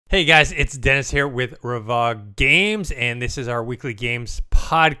Hey guys, it's Dennis here with Revog Games, and this is our weekly games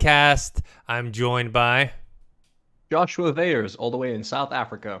podcast. I'm joined by Joshua Weyers, all the way in South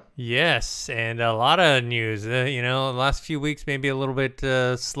Africa. yes, and a lot of news. The last few weeks maybe a little bit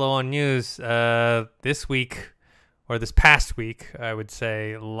slow on news. This week or this past week, I would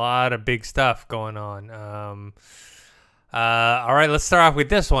say, a lot of big stuff going on. All right, let's start off with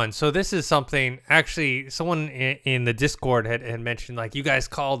this one. So this is something actually someone in the Discord had mentioned, like, you guys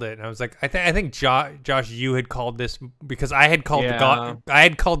called it, and I was like, I think Josh, you had called this because I had called Yeah.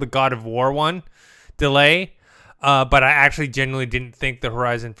 the God of War one delay, but I actually genuinely didn't think the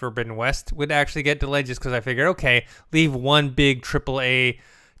Horizon Forbidden West would actually get delayed, just because I figured, okay, leave one big AAA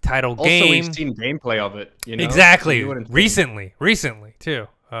title Also, we've game. seen gameplay of it, so you Exactly. wouldn't think. Recently too.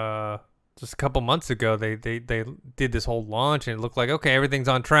 Just a couple months ago, they did this whole launch, and it looked like, okay, everything's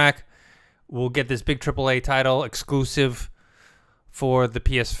on track. We'll get this big AAA title exclusive for the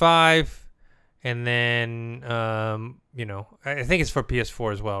PS5, and then I think it's for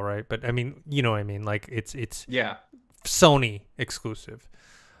PS4 as well, right? But I mean, you know what I mean? Like it's Yeah. Sony exclusive,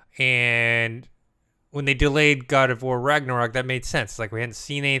 and when they delayed God of War Ragnarok, that made sense. Like, we hadn't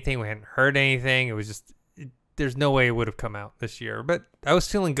seen anything, we hadn't heard anything. It was just, there's no way it would have come out this year. But I was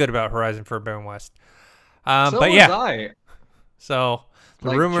feeling good about Horizon Forbidden West. So But was yeah, I. so the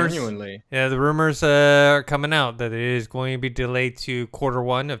Like, rumors, genuinely. yeah, the rumors are coming out that it is going to be delayed to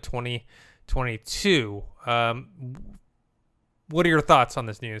Q1 of 2022. What are your thoughts on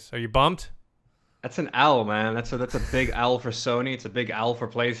this news? Are you bummed? That's an L, man. That's a big L for Sony. It's a big L for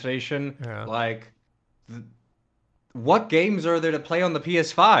PlayStation. Yeah. Like, th what games are there to play on the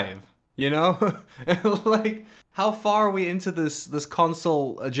PS5? You know? Like, how far are we into this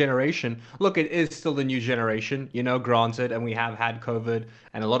console generation? Look, it is still the new generation, granted, and we have had COVID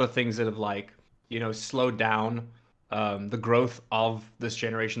and a lot of things that have, like, slowed down the growth of this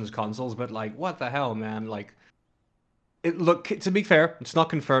generation's consoles, but, like, what the hell, man? Like, to be fair, it's not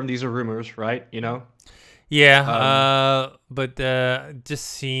confirmed. These are rumors, right? Yeah, Um, but it just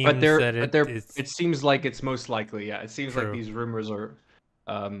but seems they're that but they're it's it seems like it's most likely. Yeah, it seems like true. these rumors are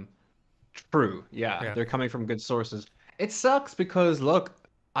um true. Yeah, Yeah. they're coming from good sources. It sucks because, look,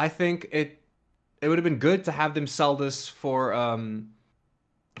 I think it would have been good to have them sell this for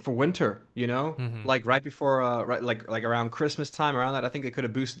winter, Hmm. like right before right like around Christmas time, around that. I think it could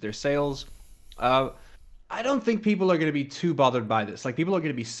have boosted their sales. Uh I don't think people are going to be too bothered by this. Like, people are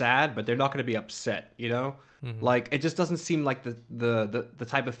going to be sad, but they're not going to be upset. Hmm. Like, it just doesn't seem like the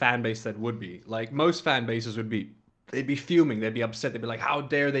type of fan base that would be. Like, most fan bases would be, they'd be fuming, they'd be upset, they'd be like, how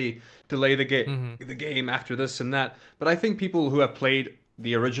dare they delay Hmm. the game after this and that. But I think people who have played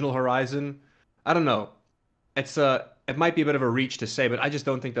the original Horizon, I don't know. It might be a bit of a reach to say, but I just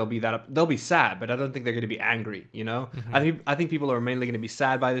don't think they'll be sad, but I don't think they're going to be angry. Hmm. I think people are mainly going to be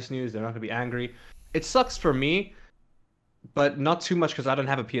sad by this news. They're not going to be angry. It sucks for me, but not too much because I don't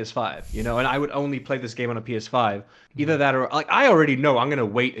have a PS5, and I would only play this game on a PS5. Either Hmm. that, or, like, I already know I'm gonna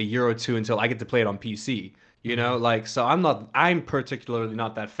wait a year or two until I get to play it on PC. Hmm. Like, so I'm particularly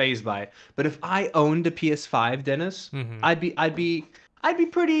not that phased by it. But if I owned a PS5, Dennis, Hmm. I'd be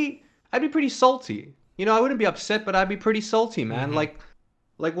pretty salty. I wouldn't be upset, but I'd be pretty salty, man. Hmm.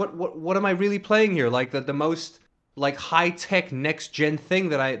 Like, what am I really playing here? Like, the most, like, high tech next gen thing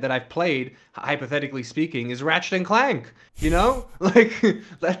that I've played, hypothetically speaking, is Ratchet and Clank. Like,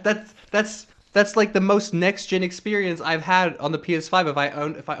 that's like the most next gen experience I've had on the PS5, if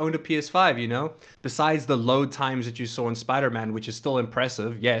I owned a PS5. Besides the load times that you saw in Spider-Man, which is still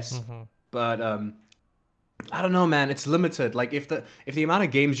impressive, yes, Hmm. but I don't know, man. It's limited. Like, if the amount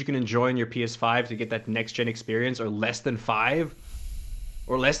of games you can enjoy on your PS5 to get that next gen experience are less than five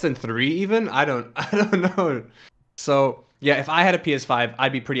or less than three, even, I don't know. So yeah, if I had a PS5,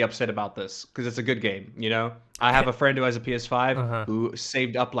 I'd be pretty upset about this because it's a good game. I have a friend who has a PS5 Uh-huh. who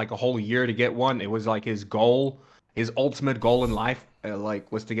saved up like a whole year to get one. It was like his goal, his ultimate goal in life,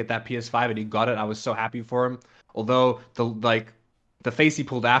 like, was to get that PS5, and he got it. I was so happy for him. Although the face he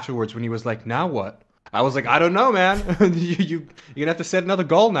pulled afterwards when he was like, "Now what?" I was like, "I don't know, man. You're gonna have to set another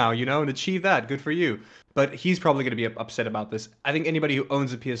goal now, and achieve that. Good for you." But he's probably going to be upset about this. I think anybody who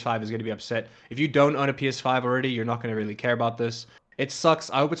owns a PS5 is going to be upset. If you don't own a PS5 already, you're not going to really care about this. It sucks.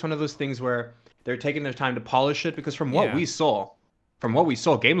 I hope it's one of those things where they're taking their time to polish it, because Yeah. from what we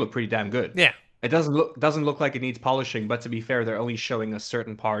saw, game looked pretty damn good. Yeah. It doesn't look like it needs polishing, but to be fair, they're only showing us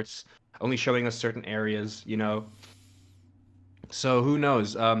certain parts, only showing us certain areas. So who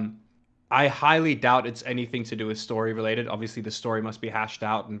knows? I highly doubt it's anything to do with story related. Obviously, the story must be hashed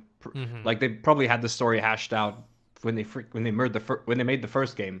out, and Hmm. like, they probably had the story hashed out when they made the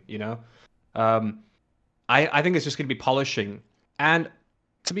first game. Um, I think it's just going to be polishing, and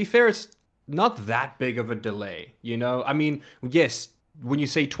to be fair, it's not that big of a delay, you know? I mean, yes, when you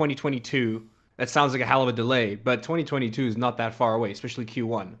say 2022, that sounds like a hell of a delay, but 2022 is not that far away, especially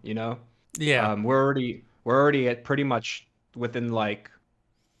Q1, you know? Yeah. We're already at pretty much within like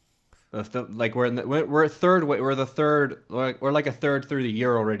like we're a third way, we're the third, like we're like a third through the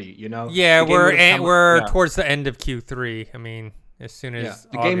year already, you know? Yeah, The game would have come we're yeah. towards the end of Q3. I mean, as soon Yeah, as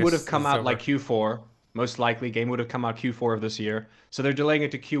the game would have August come is out like over. Q4, most likely. Game would have come out Q4 of this year, so they're delaying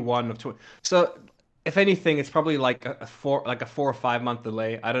it to Q1 of 20. So, if anything, it's probably like a 4 or 5 month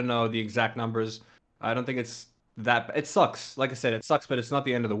delay. I don't know the exact numbers. I don't think it's that. It sucks. Like I said, it sucks, but it's not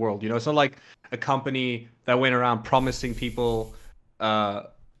the end of the world. You know, it's not like a company that went around promising people, uh,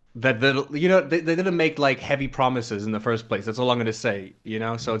 they didn't make like heavy promises in the first place. That's all I'm gonna say. You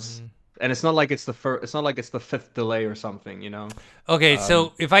know, so it's Mhm. and it's not like it's the first. It's not like it's the fifth delay or something. You know. Okay, Um,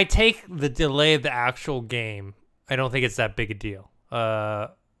 so if I take the delay of the actual game, I don't think it's that big a deal.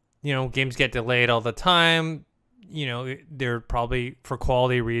 Games get delayed all the time. They're probably for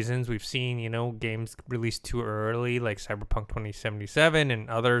quality reasons. We've seen, games released too early, like Cyberpunk 2077 and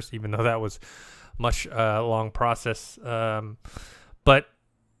others, even though that was much long process. But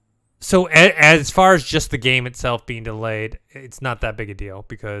so as far as just the game itself being delayed, it's not that big a deal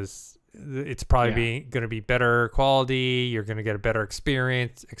because it's yeah. probably going to be better quality. You're going to get a better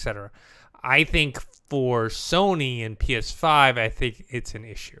experience, etc. I think for Sony and PS5, I think it's an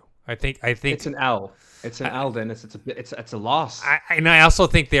issue. I It's think, an L. It's an I, L, Dennis. It's a loss. and I also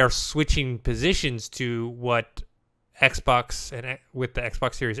think they are switching positions to what Xbox and with the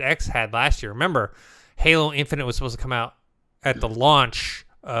Xbox Series X had last year. Remember, Halo Infinite was supposed to come out at the launch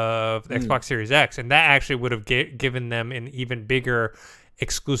of the Mm. Xbox Series X, and that actually would have given them an even bigger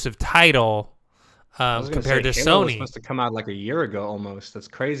exclusive title I was gonna compared say to Halo was Sony. supposed to come out like a year ago almost. That's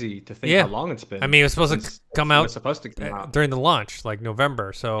crazy to think how Yeah, long it's I been mean it was supposed to since come when it's out supposed to come out. during the launch, like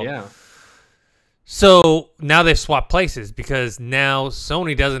November. So Yeah. So now they've swapped places because now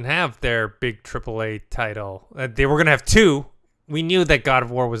Sony doesn't have their big AAA title. They were going to have two. We knew that God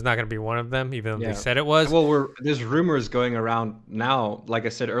of War was not going to be one of them, even though they Yeah. said it was. Well, there's rumors going around now, like I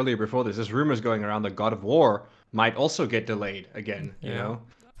said earlier before this, there's rumors going around that God of War might also get delayed again, you Yeah. know?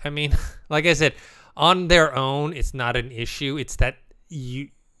 I mean, like I said, on their own, it's not an issue. It's that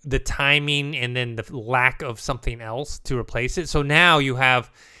the timing and then the lack of something else to replace it. So now you have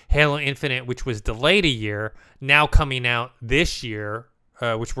Halo Infinite, which was delayed a year, now coming out this year,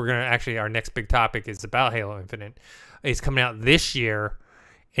 which we're going to actually, our next big topic is about Halo Infinite. It's coming out this year.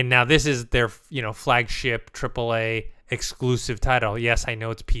 And now this is their, flagship AAA exclusive title. Yes, I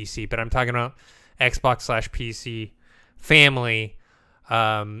know it's PC, but I'm talking about Xbox/PC family.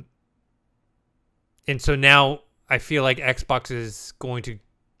 And so now I feel like Xbox is going to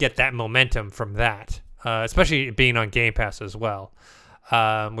get that momentum from that, especially being on Game Pass as well,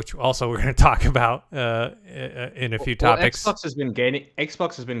 which also we're going to talk about in a few Well, topics. Xbox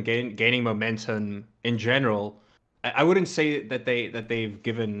has been gaining momentum in general. I wouldn't say that they've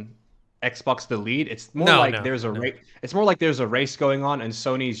given Xbox the lead. It's more No, like no, there's a no. race. It's more like there's a race going on, and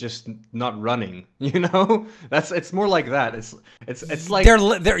Sony's just not running. You know, it's more like that. It's like They're you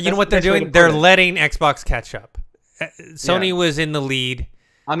know that's what the they're best way to doing? put They're it. letting Xbox catch up. Yeah, Sony was in the lead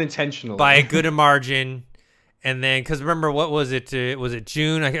by a unintentionally. good margin. And then, because remember, what was it? Was it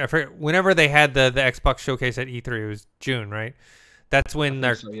June? I forget. Whenever they had the Xbox showcase at E3, it was June, right? That's I when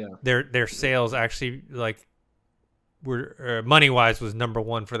think so. Yeah. their sales actually like were money wise was number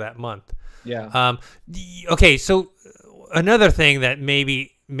one for that month. Yeah. Okay, so another thing that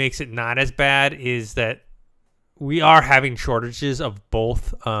maybe makes it not as bad is that we are having shortages of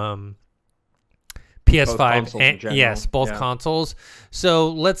both Both PS5 consoles in and yes, general. both Yeah. consoles. So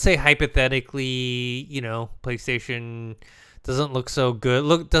let's say hypothetically, PlayStation doesn't look so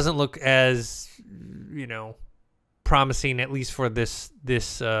good. Doesn't look as promising, at least for this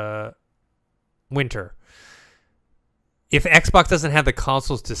winter. If Xbox doesn't have the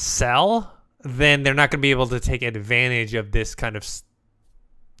consoles to sell, then they're not going to be able to take advantage of this kind of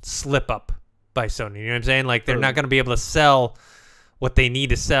slip up by Sony. You know what I'm saying? Like they're not going to be able to sell what they need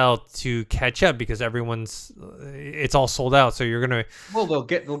to sell to catch up because it's all sold out. So you're going to Well, they'll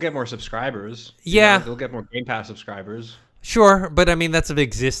get more subscribers. Yeah, They'll get more Game Pass subscribers. sure, but I mean that's of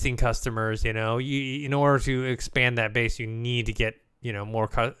existing customers, You in order to expand that base, you need to get, more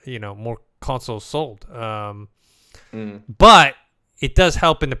more consoles sold. Mm. But it does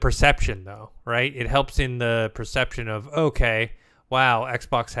help in the perception, though, right? It helps in the perception of, okay, wow,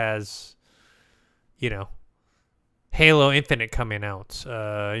 Xbox has, Halo Infinite coming out,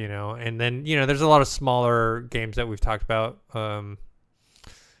 and then, there's a lot of smaller games that we've talked about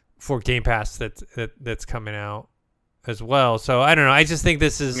for Game Pass that's coming out. as well. So I don't know. I just think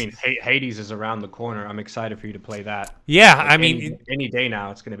this I is, mean, Hades is around the corner. I'm excited for you to play that. yeah. Like I mean, any day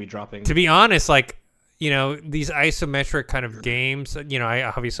now, it's going to be dropping. to be honest, like, these isometric kind of games, I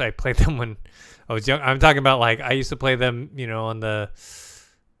obviously I played them when I was young. I'm talking about like I used to play them, on the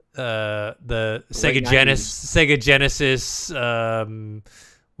Late Sega Genesis,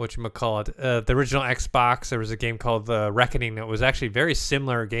 whatchamacallit, the original Xbox. There was a game called Reckoning that was actually very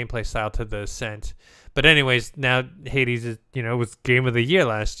similar gameplay style to the Ascent. But anyways, now Hades is, was Game of the Year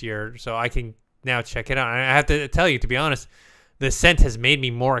last year, so I can now check it out. And I have to tell you, to be honest, the Ascent has made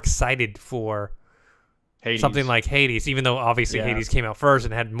me more excited for Hades. something like Hades, even though obviously Hades came out first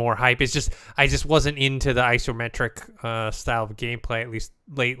and had more hype. It's just I just wasn't into the isometric style of gameplay, at least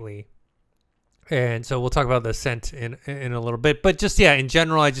lately. And so we'll talk about the Ascent in a little bit. But just, in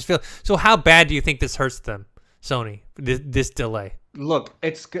general, I just feel... So how bad do you think this hurts them, Sony, this delay? Look,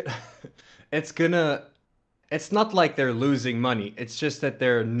 it's good. It's gonna. It's not like they're losing money. It's just that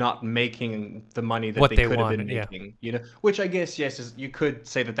they're not making the money that they could have been making. Which I guess you could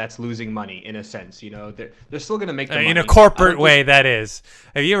say that that's losing money in a sense. They're still gonna make the money in a corporate way. That is.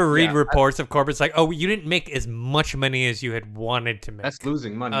 Have you ever read reports of corporates like, oh, you didn't make as much money as you had wanted to make? That's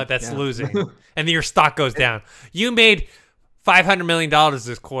losing money. That's losing, and then your stock goes down. You made $500 million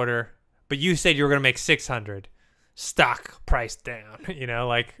this quarter, but you said you were gonna make 600. Stock price down,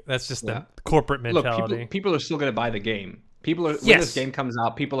 like that's just the corporate mentality. Look, people are still going to buy the game. When this game comes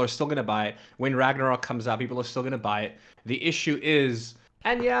out, people are still going to buy it. When Ragnarok comes out, people are still going to buy it. The issue is,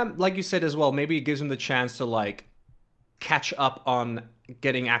 and like you said as well, maybe it gives them the chance to like catch up on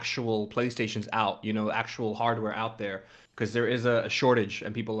getting actual PlayStations out, actual hardware out there, because there is a shortage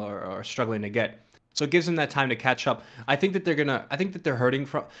and people are struggling to get. So it gives them that time to catch up. I think that they're hurting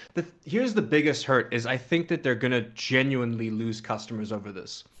from here's the biggest hurt is I think that they're gonna genuinely lose customers over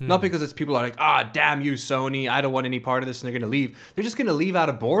this. Not because it's people are like, damn you, Sony, I don't want any part of this, and they're gonna leave. They're just gonna leave out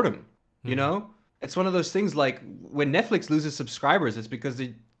of boredom. It's one of those things like when Netflix loses subscribers, it's because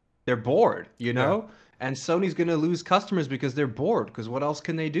they're bored, And Sony's gonna lose customers because they're bored, because what else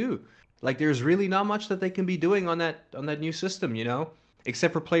can they do? Like there's really not much that they can be doing on that new system,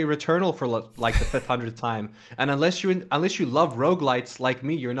 except for play Returnal for like the 500th time. And unless you love roguelites like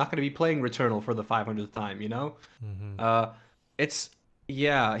me, you're not going to be playing Returnal for the 500th time,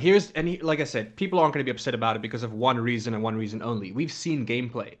 Like I said, people aren't going to be upset about it because of one reason and one reason only. We've seen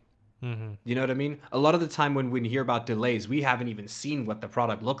gameplay. You know what I mean? A lot of the time when we hear about delays, we haven't even seen what the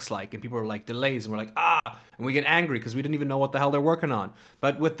product looks like, and people are like, delays, and we're like, and we get angry because we didn't even know what the hell they're working on.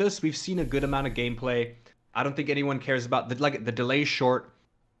 But with this, we've seen a good amount of gameplay. I don't think anyone cares about the delay short.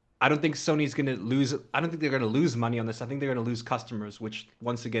 I don't think Sony's going to lose. I don't think they're going to lose money on this. I think they're going to lose customers, which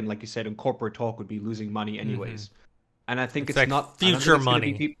once again, like you said, in corporate talk would be losing money anyways. And I think it's like not future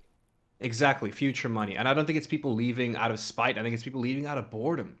money. Exactly, future money. And I don't think it's people leaving out of spite. I think it's people leaving out of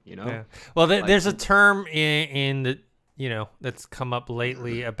boredom, Yeah. Well, there's a term in the, that's come up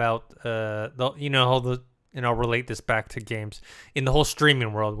lately about, and I'll relate this back to games in the whole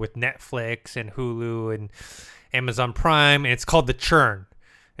streaming world with Netflix and Hulu and Amazon Prime, and it's called the churn.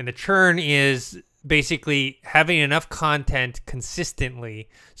 And the churn is basically having enough content consistently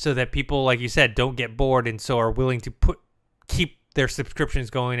so that people, like you said, don't get bored and so are willing to keep their subscriptions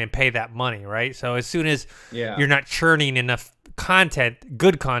going and pay that money, right? So as soon as you're not churning enough content,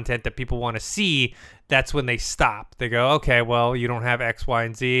 good content that people want to see, that's when they stop. They go, okay, well, you don't have X, Y,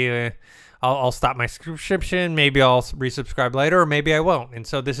 and Z. I'll stop my subscription. Maybe I'll resubscribe later, or maybe I won't. And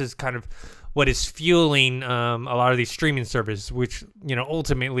so this is kind of what is fueling a lot of these streaming services, which,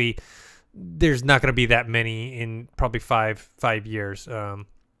 ultimately there's not going to be that many in probably five years.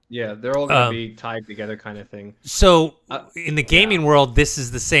 They're all going to be tied together kind of thing. So in the gaming world, this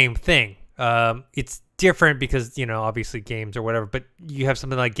is the same thing. It's different because, obviously games or whatever, but you have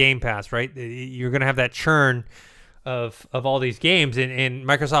something like Game Pass, right? You're going to have that churn of all these games, and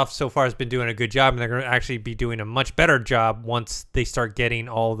Microsoft so far has been doing a good job, and they're going to actually be doing a much better job once they start getting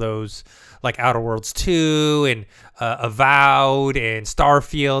all those like Outer Worlds 2 and Avowed and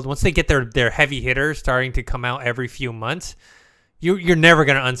Starfield. Once they get their heavy hitters starting to come out every few months, you're never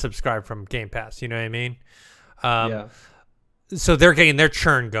going to unsubscribe from Game Pass. You know what I mean? So they're getting their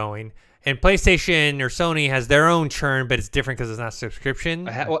churn going. And PlayStation or Sony has their own churn, but it's different because it's not subscription.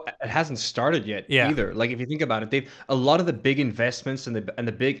 It hasn't started yet either. Like if you think about it, a lot of the big investments and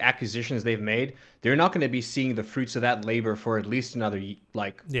the big acquisitions they've made, they're not going to be seeing the fruits of that labor for at least another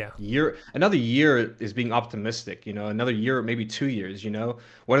year. Another year is being optimistic. Another year, maybe 2 years.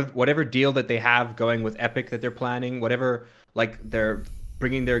 Whatever deal that they have going with Epic that they're planning, whatever, like they're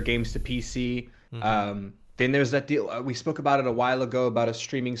bringing their games to PC. Then there's that deal we spoke about it a while ago about a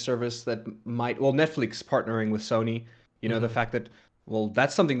streaming service that might, well, Netflix partnering with Sony. You know, the fact that, well,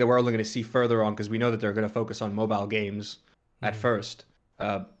 that's something that we're only going to see further on because we know that they're going to focus on mobile games at first.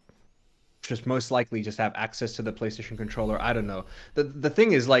 Just most likely just have access to the PlayStation controller. I don't know. The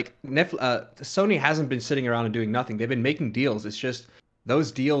thing is, like, Sony hasn't been sitting around and doing nothing. They've been making deals. It's just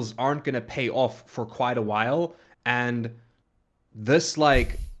those deals aren't going to pay off for quite a while. And this,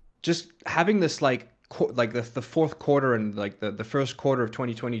 like, just having this, like the fourth quarter and like the first quarter of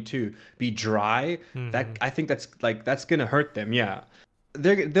 2022 be dry, that I think that's gonna hurt them. Yeah,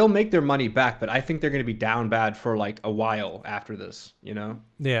 they'll make their money back, but I think they're gonna be down bad for like a while after this. You know?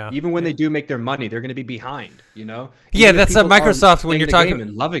 Yeah. Even when they do make their money, they're gonna be behind. You know? Yeah, Even if that's a people aren't Microsoft when playing you're the talking game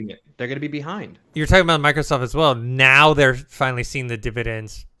and loving it. They're gonna be behind. You're talking about Microsoft as well. Now they're finally seeing the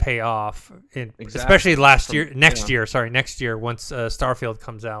dividends pay off, especially next year once Starfield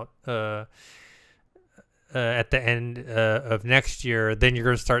comes out. At the end of next year, then you're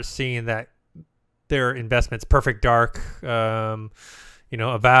going to start seeing that their investments, Perfect Dark, Avowed,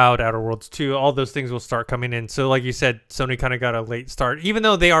 Outer Worlds 2, all those things will start coming in. So like you said, Sony kind of got a late start, even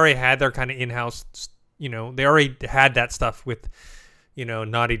though they already had their kind of in-house, they already had that stuff with,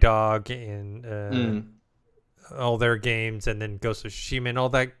 Naughty Dog and all their games, and then Ghost of Tsushima and all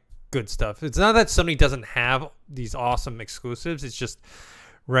that good stuff. It's not that Sony doesn't have these awesome exclusives. It's just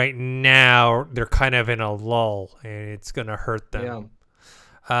right now they're kind of in a lull, and it's gonna hurt them.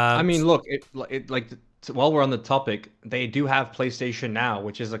 Yeah. I mean, look, while we're on the topic, they do have PlayStation Now,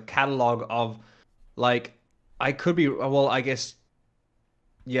 which is a catalog of, like, I could be, well, I guess,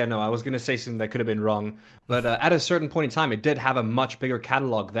 yeah, no, I was gonna say something that could have been wrong, but at a certain point in time, it did have a much bigger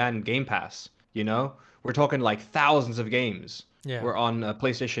catalog than Game Pass. We're talking like thousands of games were on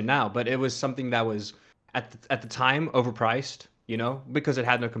PlayStation Now, but it was something that was at the time overpriced. Because it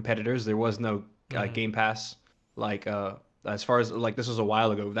had no competitors. There was no Game Pass. Like, as far as, like, this was a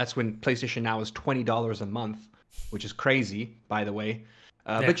while ago. That's when PlayStation Now was $20 a month, which is crazy, by the way.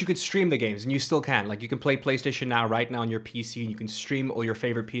 But you could stream the games, and you still can. Like, you can play PlayStation Now right now on your PC, and you can stream all your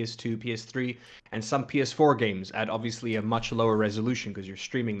favorite PS2, PS3, and some PS4 games at obviously a much lower resolution because you're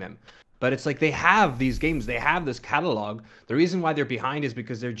streaming them. But it's like they have these games, they have this catalog. The reason why they're behind is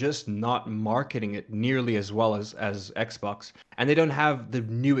because they're just not marketing it nearly as well as Xbox, and they don't have the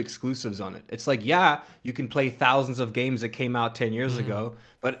new exclusives on it. It's like, yeah, you can play thousands of games that came out 10 years ago,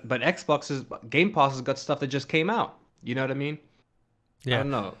 but Xbox's Game Pass has got stuff that just came out. You know what I mean? Yeah. I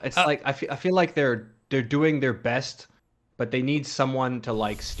don't know. It's like I feel like they're doing their best, but they need someone to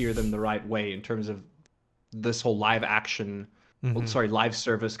like steer them the right way in terms of this whole live action. Live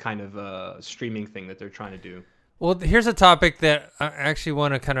service kind of streaming thing that they're trying to do. Well, here's a topic that I actually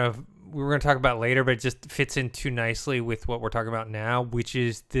want to we were going to talk about later, but it just fits in too nicely with what we're talking about now, which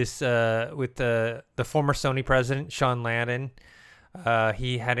is this with the former Sony president, Sean Layden.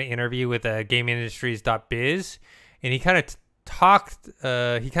 He had an interview with GameIndustries.biz, and he kind of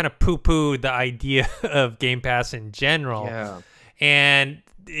he kind of poo-pooed the idea of Game Pass in general. Yeah. And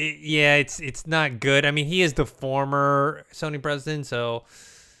it's not good. I mean, he is the former Sony president, so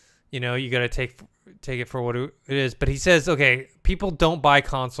you got to take it for what it is. But he says, okay, people don't buy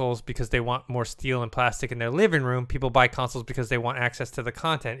consoles because they want more steel and plastic in their living room. People buy consoles because they want access to the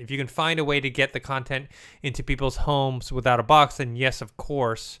content. If you can find a way to get the content into people's homes without a box, then yes, of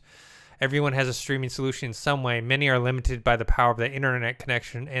course. Everyone has a streaming solution in some way. Many are limited by the power of the internet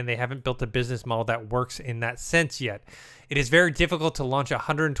connection, and they haven't built a business model that works in that sense yet. It is very difficult to launch a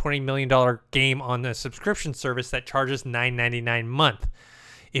 $120 million game on a subscription service that charges $9.99 a month.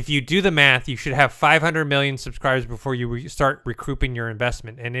 If you do the math, you should have 500 million subscribers before you start recouping your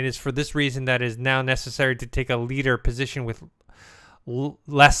investment. And it is for this reason that it is now necessary to take a leader position with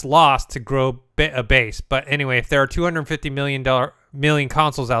less loss to grow a base. But anyway, if there are 250 million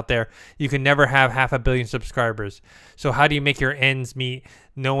consoles out there, you can never have 500 million subscribers. So how do you make your ends meet?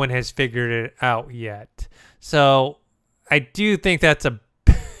 No one has figured it out yet. So I do think that's a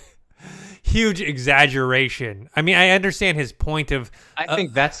huge exaggeration. I mean, I understand his point of. I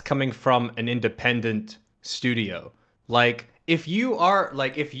think that's coming from an independent studio. Like, if you are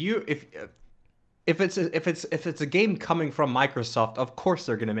like, if it's a game coming from Microsoft, of course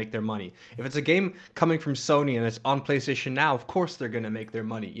they're gonna make their money. If it's a game coming from Sony and it's on PlayStation Now, of course they're gonna make their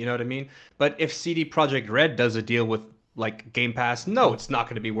money. You know what I mean? But if CD Projekt Red does a deal with like Game Pass, no, it's not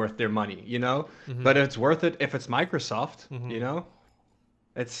gonna be worth their money. But it's worth it if it's Microsoft.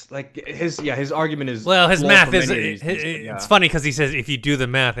 It's like his argument is, well, his math is it's funny because he says if you do the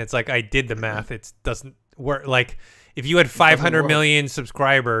math, it's like I did the math. It doesn't work. Like if you had 500 million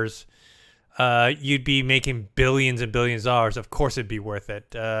subscribers, you'd be making billions and billions of dollars. Of course, it'd be worth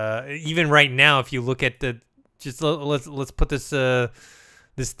it. Even right now, if you look at just let's put this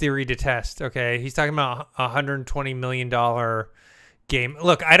this theory to test. Okay, he's talking about $120 million game.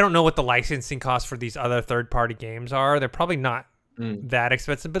 Look, I don't know what the licensing costs for these other third-party games are. They're probably not that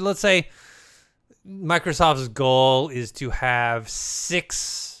expensive, but let's say Microsoft's goal is to have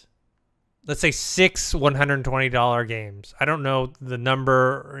six $120 games. I don't know the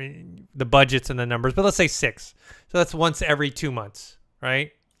number, the budgets and the numbers, but let's say 6. So that's once every 2 months,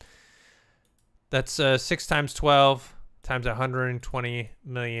 right? That's 6 times 12 times $120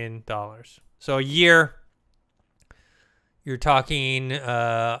 million. So a year, you're talking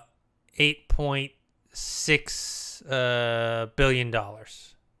 $8.6 billion.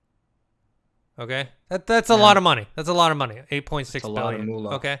 Okay, that's a lot of money. That's a lot of money. 8.6 billion.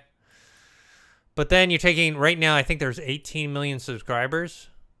 Okay, but then you're taking right now. I think there's 18 million subscribers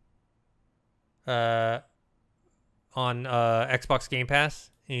on Xbox Game Pass.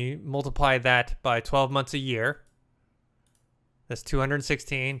 You multiply that by 12 months a year. That's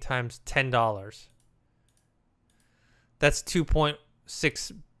 216 times $10. That's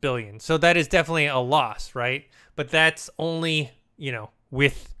 2.6 billion. So that is definitely a loss, right? But that's only, you know,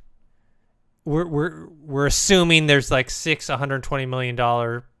 with we're assuming there's like $120 million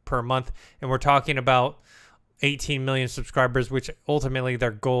per month, and we're talking about 18 million subscribers, which ultimately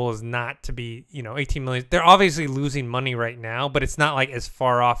their goal is not to be, you know, 18 million. They're obviously losing money right now, but it's not like as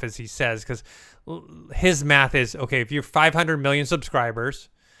far off as he says, because his math is, okay, if you're 500 million subscribers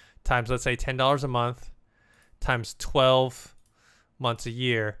times, let's say $10 a month times 12 months a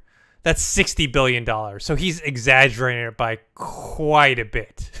year, that's $60 billion. So he's exaggerating it by quite a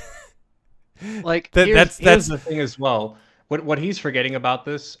bit. Like, here's the thing as well. What he's forgetting about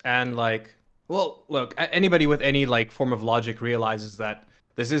this, and like, well, look, anybody with any like form of logic realizes that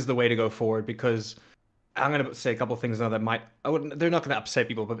this is the way to go forward, because I'm gonna say a couple things now that might, they're not gonna upset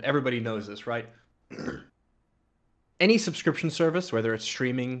people, but everybody knows this, right? Any subscription service, whether it's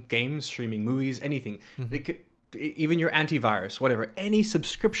streaming games, streaming movies, anything, even your antivirus, whatever, any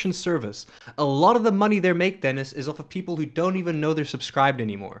subscription service, a lot of the money they make, Dennis, is off of people who don't even know they're subscribed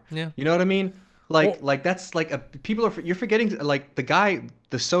anymore. Yeah. You know what I mean? Like that's like you're forgetting, like the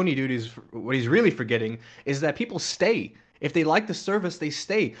Sony dude is, what he's really forgetting is that people stay. If they like the service, they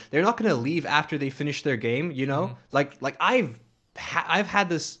stay. They're not going to leave after they finish their game, you know? Like I've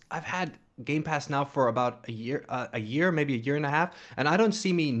had Game Pass now for about a year, maybe a year and a half, and I don't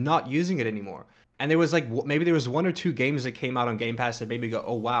see me not using it anymore. And there was like, maybe there was 1 or 2 games that came out on Game Pass that made me go,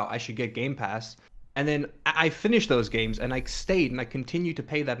 oh wow, I should get Game Pass. And then I finished those games, and I stayed, and I continued to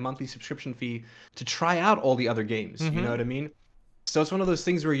pay that monthly subscription fee to try out all the other games. You know what I mean? So it's one of those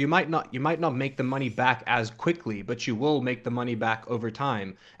things where you might not make the money back as quickly, but you will make the money back over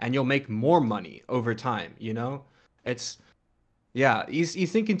time, and you'll make more money over time. You know, yeah,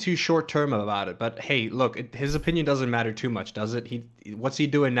 he's thinking too short term about it. But hey, look, his opinion doesn't matter too much, does it? What's he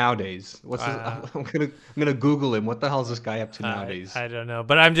doing nowadays? I'm gonna Google him. What the hell is this guy up to nowadays? I don't know,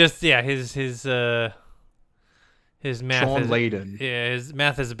 but I'm just, yeah, his math Sean Layden. Yeah, his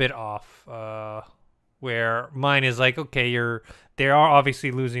math is a bit off. Where mine is like, okay, they are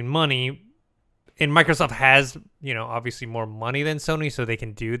obviously losing money, and Microsoft has, you know, obviously more money than Sony, so they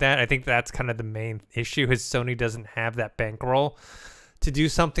can do that. I think that's kind of the main issue, is Sony doesn't have that bankroll to do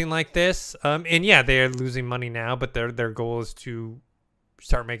something like this. And yeah, they are losing money now, but their goal is to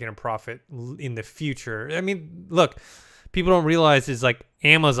start making a profit in the future. I mean, look, people don't realize is like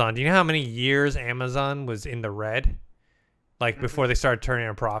Amazon. Do you know how many years Amazon was in the red, like before they started turning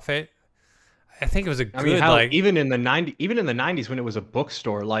a profit? I think it was a good, even in the 90s when it was a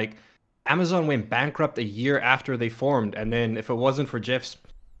bookstore, like Amazon went bankrupt a year after they formed, and then if it wasn't for Mr.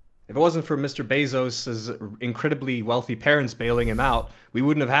 Bezos's incredibly wealthy parents bailing him out, we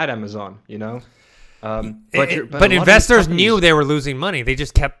wouldn't have had Amazon, you know. But investors knew they were losing money. They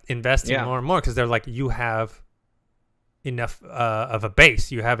just kept investing more and more, because they're like, you have enough of a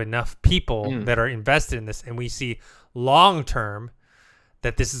base, you have enough people that are invested in this, and we see long term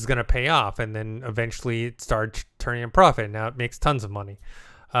that this is going to pay off, and then eventually it started turning a profit. Now it makes tons of money.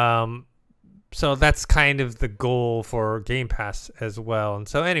 So that's kind of the goal for Game Pass as well. And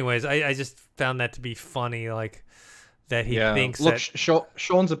so anyways, I just found that to be funny, like that he thinks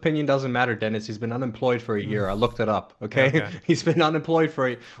Sean's opinion doesn't matter, Dennis. He's been unemployed for a year. I looked it up, okay? He's been unemployed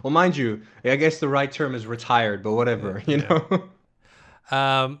for well, mind you, I guess the right term is retired, but whatever, you know?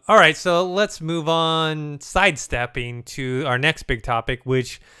 All right, so let's move on, sidestepping to our next big topic,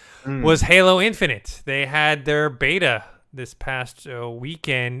 which was Halo Infinite. They had their beta this past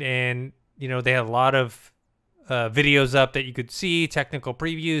weekend, and you know, they had a lot of videos up that you could see, technical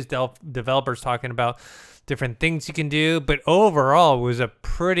previews, developers talking about different things you can do. But overall, it was a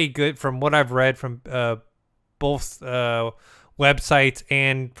pretty good, from what I've read from both websites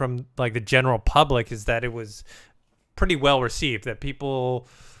and from like the general public is that it was pretty well received, that people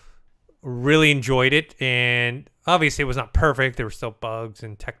really enjoyed it. And obviously it was not perfect. There were still bugs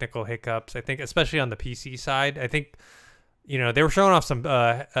and technical hiccups. I think especially on the PC side, I think, you know, they were showing off some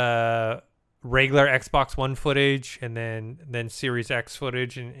regular Xbox One footage and then Series X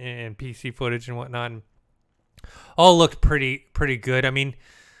footage and PC footage and whatnot. And all looked pretty good. I mean,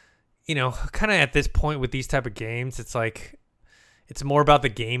 you know, kind of at this point with these type of games, it's like it's more about the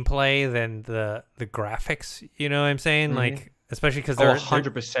gameplay than the graphics. You know what I'm saying? Like, especially because they're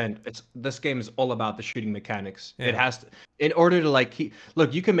 100%. This game is all about the shooting mechanics. Yeah. It has to, in order to like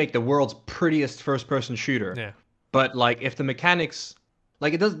look, you can make the world's prettiest first-person shooter. Yeah. But like if the mechanics,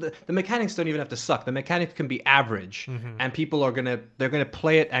 like it does, the mechanics don't even have to suck. The mechanics can be average, and people are they're gonna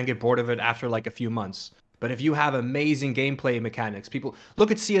play it and get bored of it after like a few months. But if you have amazing gameplay mechanics, people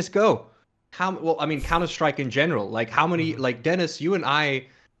look at CS:GO. Well, I mean Counter-Strike in general. Like how many, like Dennis, you and I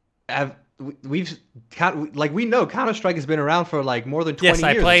have. We know Counter-Strike has been around for like more than 20 years.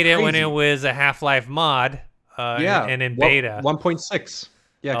 Yes, I played it when it was a Half-Life mod. And in beta. 1.6.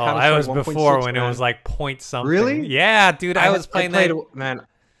 Yeah, oh, I was before when it was like point something. Really? Yeah, dude, I was playing that. Man,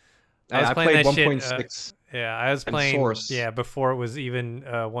 I played that 1.6. Yeah, I was playing Source. Yeah, before it was even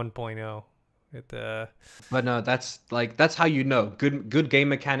 1.0. But no, that's how you know good game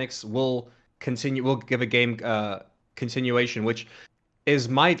mechanics will continue. Will give a game continuation, which is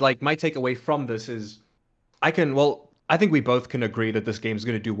my takeaway from this is I think we both can agree that this game is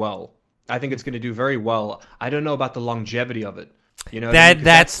going to do well. I think it's going to do very well. I don't know about the longevity of it. You know,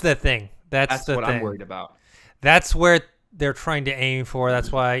 that's the thing. That's what I'm worried about. That's where they're trying to aim for.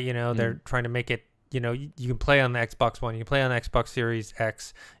 That's why, you know, they're trying to make it, you know, you can play on the Xbox One, you can play on the Xbox Series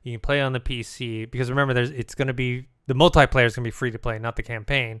X, you can play on the PC, because remember it's going to be, the multiplayer is going to be free to play, not the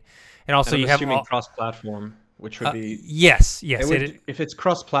campaign. And also and you have cross-platform, which would be yes. If it's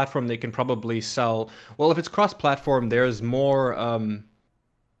cross-platform, they can probably sell. Well, if it's cross-platform, there's more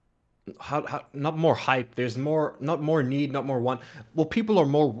not more hype. There's not more need, not more want. Well, people are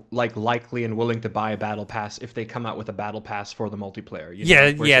more like likely and willing to buy a battle pass if they come out with a battle pass for the multiplayer. You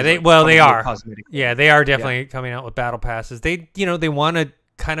know, they are. Yeah, they are definitely coming out with battle passes. They want to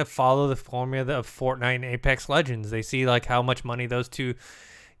kind of follow the formula of Fortnite and Apex Legends. They see like how much money those two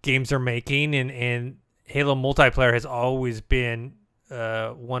games are making, and Halo multiplayer has always been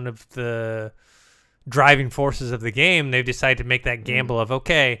one of the driving forces of the game. They've decided to make that gamble of,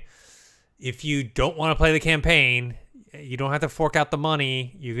 okay, if you don't want to play the campaign, you don't have to fork out the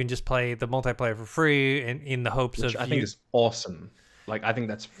money. You can just play the multiplayer for free, and in the hopes Which of I think is awesome. Like I think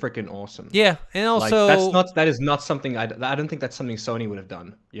that's freaking awesome. Yeah, and also that is not something I don't think that's something Sony would have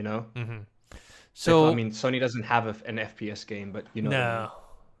done. You know. So I mean, Sony doesn't have an FPS game, but you know.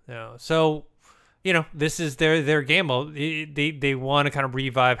 No. So, you know, this is their gamble. They want to kind of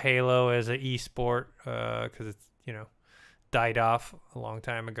revive Halo as an esport because it's, you know, died off a long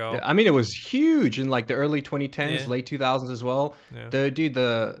time ago. Yeah, I mean, it was huge in like the early 2010s, late 2000s as well. Yeah.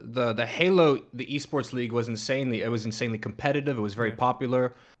 The Halo, the esports league was insanely competitive. It was very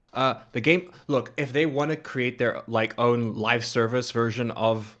popular. The game, look, if they want to create their like own live service version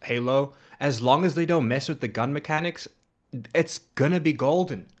of Halo, as long as they don't mess with the gun mechanics, it's gonna be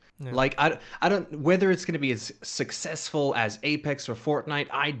golden. Yeah. Like I don't, whether it's gonna be as successful as Apex or Fortnite,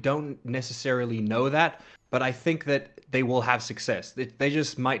 I don't necessarily know that, but I think that they will have success. They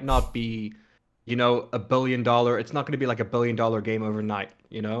just might not be, you know, $1 billion. It's not going to be like $1 billion game overnight,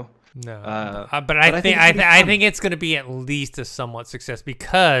 you know. No, but I think it's going to be at least a somewhat success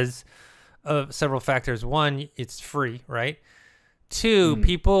because of several factors. One, it's free, right? Two,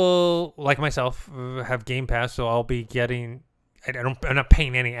 people like myself have Game Pass, so I'll be getting. I'm not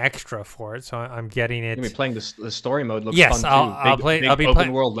paying any extra for it, so I'm getting it. You'll be playing the story mode. Looks yes, fun too. I'll be open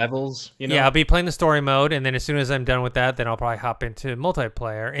playing world levels. You know? Yeah, I'll be playing the story mode, and then as soon as I'm done with that, then I'll probably hop into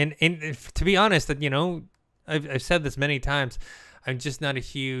multiplayer. And to be honest, that, you know, I've said this many times, I'm just not a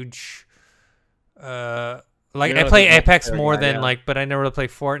huge like I play Apex more than but I never really play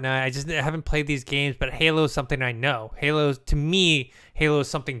Fortnite. I haven't played these games, but Halo is something I know. To me, Halo is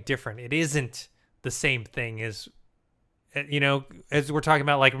something different. It isn't the same thing as. You know, as we're talking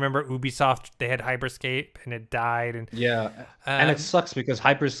about, like, remember Ubisoft, they had Hyperscape and it died. And and it sucks because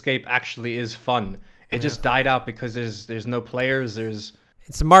Hyperscape actually is fun. It just died out because there's no players.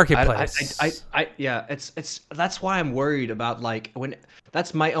 It's a marketplace. It's that's why I'm worried about, like,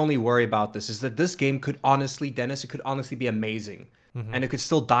 that's my only worry about this, is that this game could honestly, Dennis, it could honestly be amazing. And it could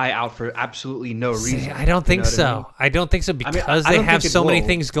still die out for absolutely no reason. I don't think so. I don't think so because they have so many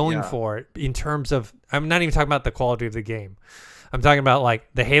things going for it in terms of, I'm not even talking about the quality of the game. I'm talking about like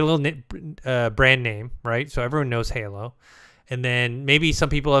the Halo brand name, right? So everyone knows Halo. And then maybe some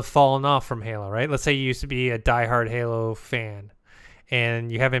people have fallen off from Halo, right? Let's say you used to be a diehard Halo fan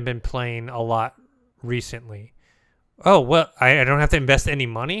and you haven't been playing a lot recently. Oh, well, I don't have to invest any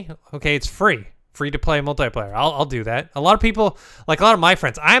money? Okay, it's free. Free to play multiplayer. I'll do that. A lot of people, like a lot of my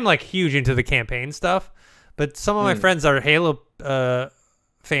friends, I'm like huge into the campaign stuff, but some of my friends are Halo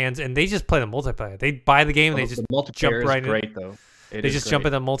fans and they just play the multiplayer. They buy the game and they just jump right in. Though. They just jump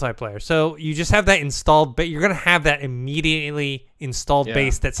in the multiplayer. So you just have that installed, but you're going to have that immediately installed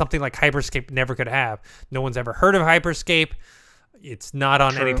base that something like Hyperscape never could have. No one's ever heard of Hyperscape. It's not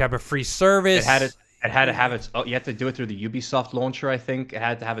on any type of free service. It had to have its. Oh, you have to do it through the Ubisoft launcher, I think. It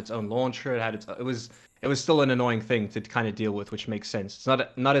had to have its own launcher. It was still an annoying thing to kind of deal with, which makes sense.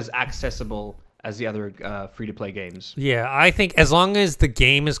 It's not as accessible as the other free to play games. Yeah, I think as long as the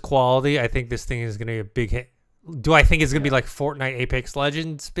game is quality, I think this thing is going to be a big hit. Do I think it's going to be like Fortnite Apex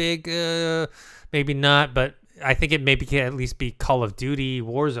Legends big? Maybe not, but I think it maybe can at least be Call of Duty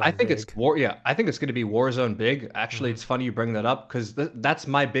Warzone I think big. I think it's going to be Warzone big. Actually, it's funny you bring that up because that's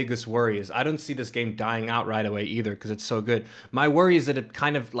my biggest worry is I don't see this game dying out right away either because it's so good. My worry is that it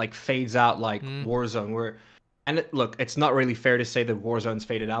kind of like fades out like Warzone look, it's not really fair to say that Warzone's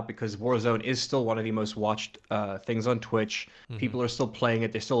faded out because Warzone is still one of the most watched things on Twitch. People are still playing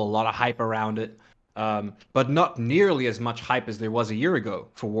it. There's still a lot of hype around it. But not nearly as much hype as there was a year ago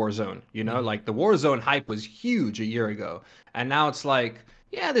for Warzone. You know, like the Warzone hype was huge a year ago, and now it's like,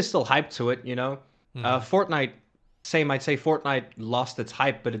 yeah, there's still hype to it. You know, Fortnite, I'd say Fortnite lost its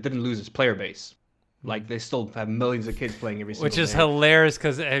hype, but it didn't lose its player base. Like they still have millions of kids playing every single day. Which is hilarious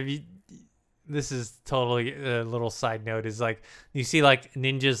because this is totally a little side note. Is like you see like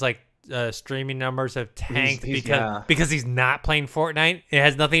Ninja's like. Streaming numbers have tanked because he's not playing Fortnite. It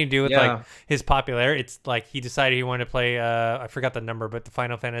has nothing to do with like his popularity. It's like he decided he wanted to play I forgot the number, but the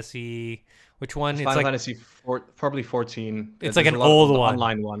Final Fantasy, which one? It's Final like Fantasy probably 14. It's like an old one.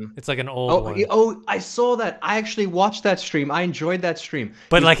 Online one. It's like an old one. Oh, I saw that. I actually watched that stream. I enjoyed that stream.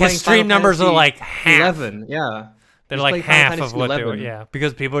 But like his stream numbers are like half. 11. Yeah. They're like half of what they were. Yeah,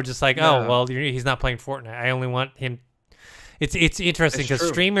 because people are just like, oh, well, he's not playing Fortnite. I only want him. It's interesting because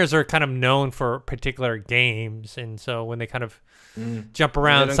streamers are kind of known for particular games, and so when they kind of jump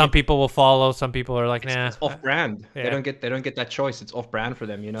around, some people will follow, some people are like, nah. It's off-brand. Yeah. They don't get that choice. It's off-brand for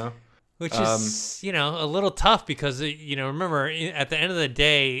them, you know. Which is a little tough because remember at the end of the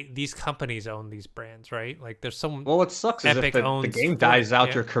day, these companies own these brands, right? Like there's some. Well, what sucks is if the game dies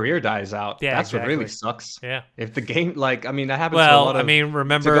out, your career dies out. Yeah, that's what really sucks. Yeah. If the game, like, I mean, that happens. To a lot of,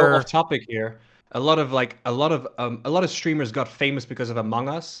 remember to go off topic here. A lot of streamers got famous because of Among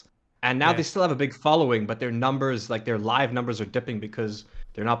Us, and now they still have a big following, but their numbers, like their live numbers, are dipping because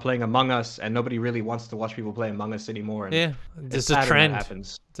they're not playing Among Us, and nobody really wants to watch people play Among Us anymore. And it's a trend.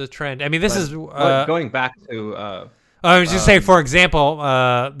 Happens. It's a trend. I mean, this is going back to. I was just saying, for example,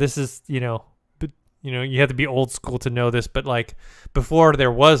 this is you have to be old school to know this, but like before there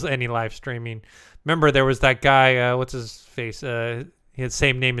was any live streaming, remember there was that guy, what's his face? He had the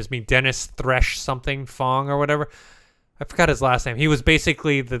same name as me, Dennis Thresh something, Fong or whatever. I forgot his last name. He was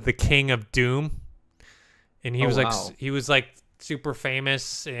basically the king of Doom. And he was like super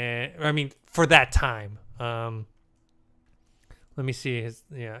famous. I mean, for that time. Let me see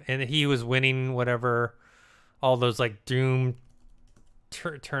and he was winning whatever, all those like Doom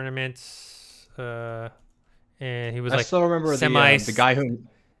tournaments. And he was I still remember the guy who.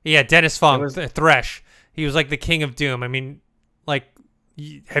 Yeah, Dennis Fong, Thresh. He was like the king of Doom. I mean, like.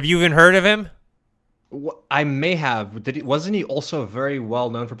 Have you even heard of him? I may have. Wasn't he also very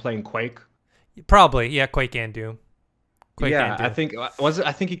well known for playing Quake? Probably, yeah. Quake and Doom. I think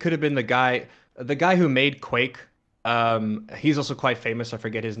he could have been the guy who made Quake. He's also quite famous. I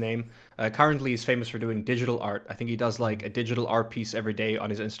forget his name. Currently, he's famous for doing digital art. I think he does like a digital art piece every day on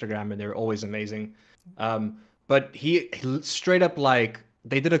his Instagram, and they're always amazing. But he straight up like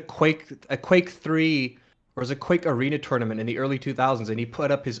they did a Quake 3. There was a Quake Arena tournament in the early 2000s, and he put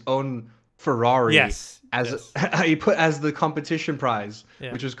up his own Ferrari he put as the competition prize,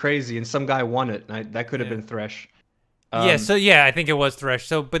 which was crazy. And some guy won it. And that could have been Thresh. I think it was Thresh.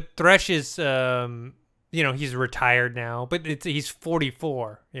 So, but Thresh is, he's retired now, but he's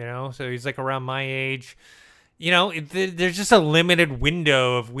 44. So he's like around my age. There's just a limited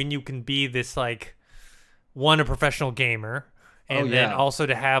window of when you can be this like a professional gamer. And then also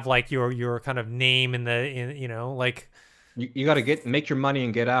to have like your kind of name like you got to make your money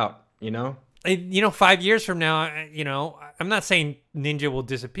and get out, 5 years from now, I'm not saying Ninja will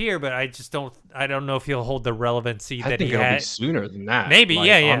disappear, but I don't know if he'll hold the relevancy that he had. It'll be sooner than that. Maybe,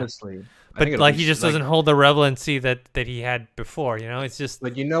 honestly. I think but it'll like be he just like. doesn't hold the relevancy that he had before. You know, it's just.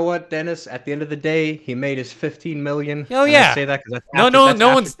 But you know what, Dennis? At the end of the day, he made his 15 million, Oh and I yeah. say that because No, that's after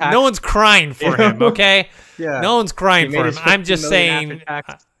no tax. one's crying You for him. know? Okay, Yeah, no one's he crying made for him. his I'm 15 just million after saying.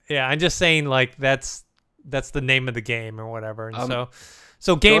 tax. Yeah, I'm just saying like that's the name of the game or whatever. And Um,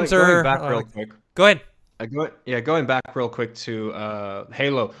 so games going are. back real quick. Go ahead. Going back real quick to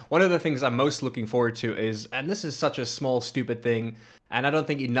Halo. One of the things I'm most looking forward to is, and this is such a small, stupid thing, and I don't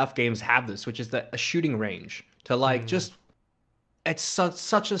think enough games have this, which is a shooting range to like Mm, just. It's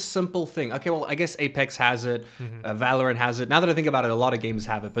such a simple thing. Okay, well, I guess Apex has it, mm-hmm, Valorant has it. Now that I think about it, a lot of games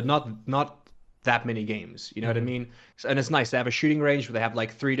have it, but not that many games. You know what I mm-hmm, mean? And it's nice. They have a shooting range where they have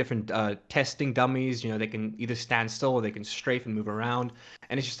like three different testing dummies. You know, they can either stand still or they can strafe and move around.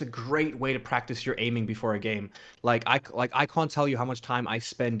 And it's just a great way to practice your aiming before a game. I can't tell you how much time I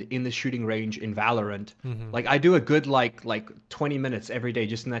spend in the shooting range in Valorant. mm-hmm. Like I do a good like 20 minutes every day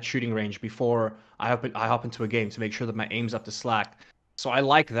just in that shooting range before I hop into a game to make sure that my aim's up to slack. So I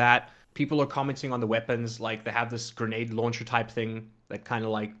like that. People are commenting on the weapons, like they have this grenade launcher type thing that kind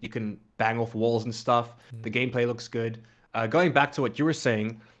of like you can bang off walls and stuff. The gameplay looks good. Going back to what you were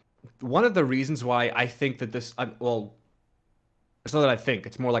saying, one of the reasons why I think that well, it's not that I think,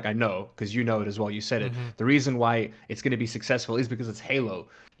 it's more like I know, because you know it as well. You said it. Mm-hmm. The reason why it's going to be successful is because it's Halo.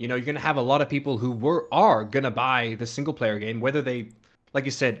 You know, you're going to have a lot of people who are going to buy the single player game, whether they, like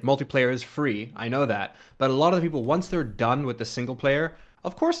you said, multiplayer is free. I know that. But a lot of the people, once they're done with the single player,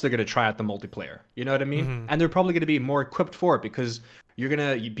 of course they're going to try out the multiplayer. You know what I mean? Mm-hmm. And they're probably going to be more equipped for it because you're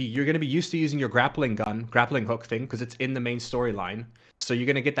gonna be used to using your grappling hook thing because it's in the main storyline. So you're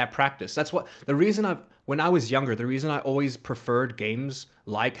gonna get that practice. That's what the reason when I was younger, the reason I always preferred games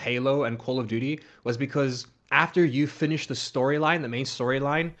like Halo and Call of Duty was because after you finish the storyline, the main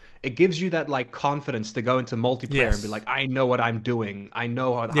storyline, it gives you that like confidence to go into multiplayer and be Yes. like, I know what I'm doing. I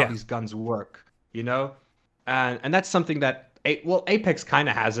know how Yeah. these guns work, you know? And that's something that well, Apex kind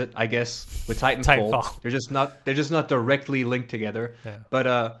of has it, I guess, with Titanfall. Titanfall. They're just not directly linked together. Yeah.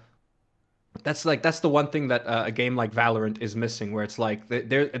 But that's the one thing that a game like Valorant is missing, where it's like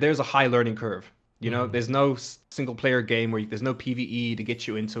there's a high learning curve. You know, Mm-hmm. there's no single player game where there's no PvE to get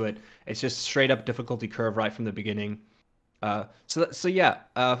you into it. It's just straight up difficulty curve right from the beginning. So yeah,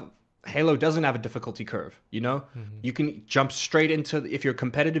 Halo doesn't have a difficulty curve. You know, Mm-hmm. you can jump straight into if you're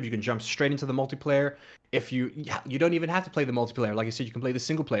competitive, you can jump straight into the multiplayer. If you don't even have to play the multiplayer, like I said, you can play the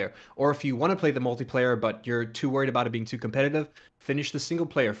single player. Or if you want to play the multiplayer but you're too worried about it being too competitive, finish the single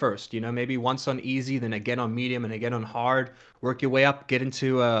player first. You know, maybe once on easy, then again on medium, and again on hard. Work your way up, get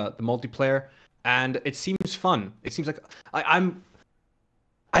into the multiplayer, and it seems fun. It seems like I'm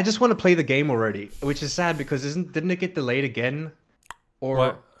I just want to play the game already, which is sad because didn't it get delayed again? Or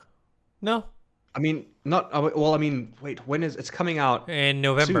What? No. I mean, not well. I mean, wait, when is it's coming out In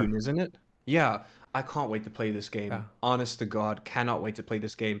November. soon, isn't it? Yeah, I can't wait to play this Yeah. game. Honest to God, cannot wait to play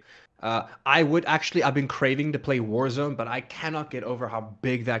this game. I would actually, I've been craving to play Warzone, but I cannot get over how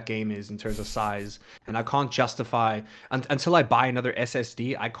big that game is in terms of size, and I can't justify until I buy another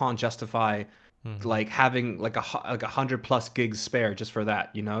SSD. I can't justify Mm-hmm. like having like like 100+ gigs spare just for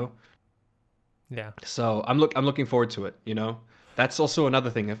that, you know? Yeah. So I'm looking forward to it, you know? That's also another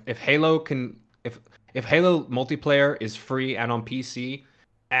thing. If Halo can if Halo multiplayer is free and on PC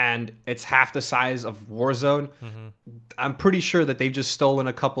and it's half the size of Warzone, Mm-hmm. I'm pretty sure that they've just stolen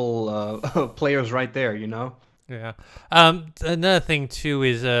a couple players right there, you know? Yeah. Another thing too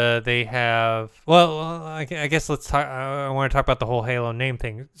is they have. Well, I guess let's talk. I want to talk about the whole Halo name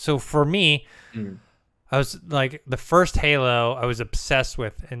thing. So for me, Mm. I was like the first Halo I was obsessed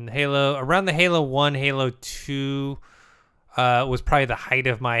with, and Halo around the Halo 1, Halo 2 was probably the height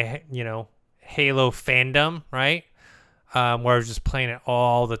of my Halo fandom, right? Where I was just playing it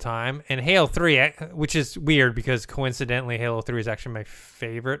all the time. And Halo 3, which is weird because coincidentally Halo 3 is actually my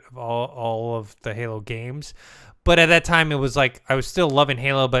favorite of all of the Halo games. But at that time it was like I was still loving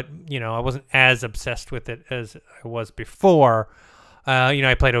Halo, but I wasn't as obsessed with it as I was before.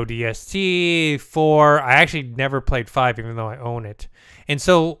 I played ODST, 4. I actually never played 5, even though I own it. And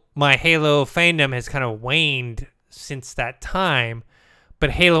so my Halo fandom has kind of waned since that time. But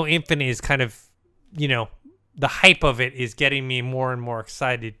Halo Infinite is kind of, the hype of it is getting me more and more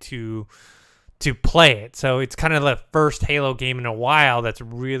excited to play it. So it's kind of the first Halo game in a while that's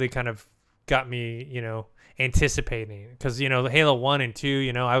really kind of got me, anticipating. Because, the Halo 1 and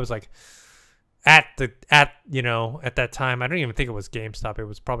 2, I was like, at that time, I don't even think it was GameStop. It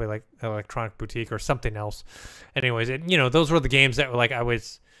was probably like Electronic Boutique or something else. Anyways, those were the games that were like I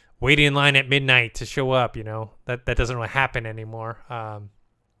was waiting in line at midnight to show up. That doesn't really happen anymore.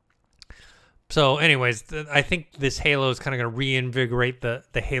 So, anyways, I think this Halo is kind of going to reinvigorate the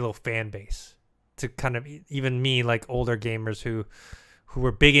Halo fan base to kind of even me, like older gamers who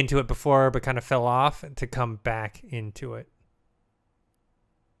were big into it before but kind of fell off, to come back into it.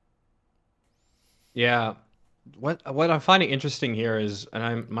 Yeah. What I'm finding interesting here is, and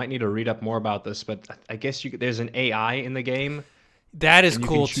I might need to read up more about this, but I guess there's an AI in the game, That is and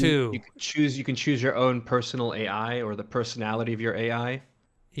cool too. you can choose your own personal AI or the personality of your AI.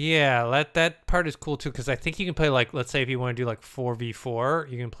 Yeah, that part is cool too, because I think you can play, like, let's say if you want to do like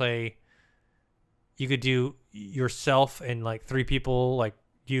 4v4, you can play. You could do yourself and like 3 people, like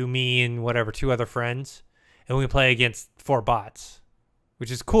you, me, and whatever 2 other friends, and we can play against 4 bots,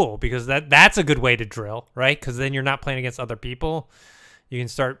 which is cool because that's a good way to drill, right? Because then you're not playing against other people. You can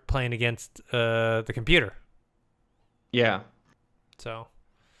start playing against the computer. Yeah. So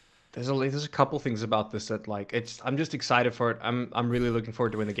There's a couple things about this that, like, I'm just excited for it. I'm really looking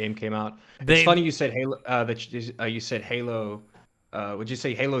forward to when the game came out. It's funny you said Halo you said Halo would you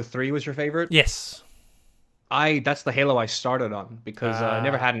say Halo 3 was your favorite? yes. That's the Halo I started on because I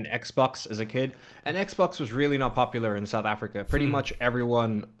never had an Xbox as a kid. And Xbox was really not popular in South Africa. Pretty much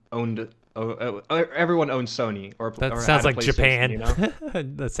everyone owned Sony That or sounds had a like PlayStation, Japan. you know?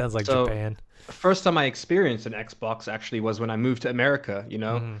 That sounds like So Japan. first time I experienced an Xbox actually was when I moved to America, you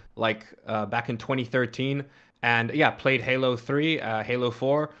know, like back in 2013. And yeah, played Halo 3, Halo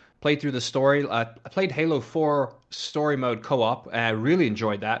 4, played through the story. I played Halo 4 story mode co-op, and I really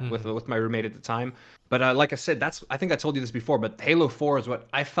enjoyed that with my roommate at the time. But like I said, I think I told you this before, but Halo 4 is what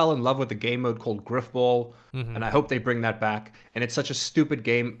I fell in love with, the game mode called Griffball, and I hope they bring that back. And it's such a stupid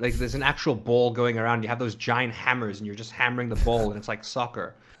game. Like, there's an actual ball going around. You have those giant hammers, and you're just hammering the ball, and it's like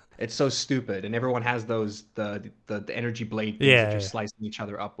soccer. It's so stupid, and everyone has those the energy blade things that Yeah, you're yeah, slicing each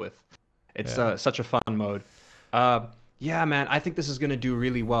other up with. It's yeah. such a fun mode. Uh, yeah, man, I think this is gonna do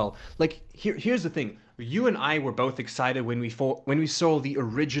really well. Like, here's the thing: you and I were both excited when when we saw the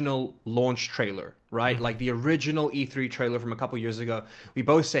original launch trailer, right? Like the original E3 trailer from a couple years ago. We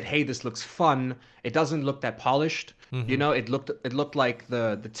both said, "Hey, this looks fun. It doesn't look that polished." You know, it looked like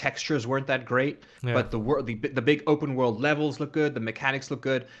the textures weren't that great, Yeah. but the big open world levels look good, the mechanics look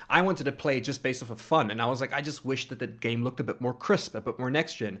good. I wanted to play it just based off of fun, and I was like, I just wish that the game looked a bit more crisp, a bit more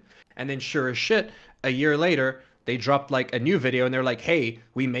next gen. And then sure as shit, a year later, they dropped like a new video, and they're like, hey,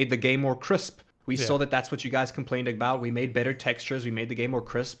 we made the game more crisp. We Yeah. saw that that's what you guys complained about. We made better textures. We made the game more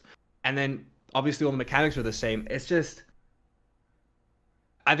crisp. And then obviously all the mechanics are the same. It's just,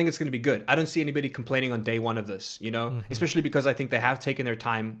 I think it's going to be good. I don't see anybody complaining on day one of this, you know, especially because I think they have taken their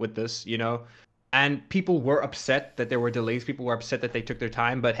time with this, you know, and people were upset that there were delays. People were upset that they took their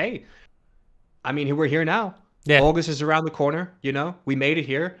time. But hey, I mean, we're here now. Yeah. August is around the corner, you know. We made it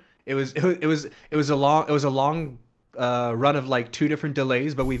here. It was a long run of like 2 different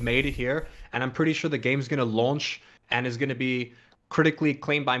delays, but we've made it here, and I'm pretty sure the game's gonna launch and is gonna be critically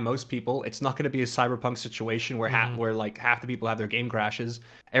acclaimed by most people. It's not gonna be a cyberpunk situation where where like half the people have their game crashes.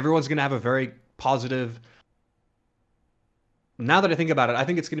 Everyone's gonna have a very positive. Now that I think about it, I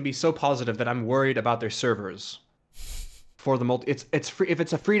think it's gonna be so positive that I'm worried about their servers for the multi. It's free if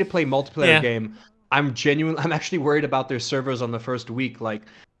it's a free to play multiplayer Yeah. game. I'm actually worried about their servers on the first week. Like,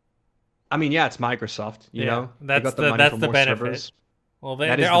 I mean, yeah, it's Microsoft, you Yeah. know. They got the money That's for the more benefit. servers. Well,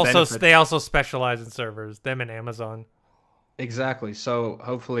 That is they're the also benefit. they also specialize in servers. Them and Amazon. Exactly. So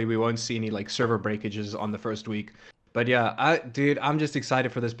hopefully we won't see any like server breakages on the first week. But yeah, dude, I'm just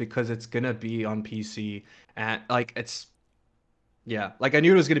excited for this because it's gonna be on PC, and like yeah, like I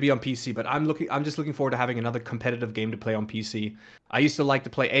knew it was gonna be on PC, but I'm just looking forward to having another competitive game to play on PC. I used to like to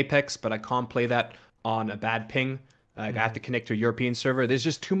play Apex, but I can't play that on a bad ping. Like, I have to connect to a European server. There's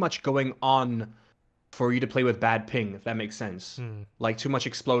just too much going on for you to play with bad ping, if that makes sense. Like, too much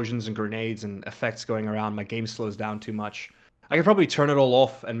explosions and grenades and effects going around. My game slows down too much. I could probably turn it all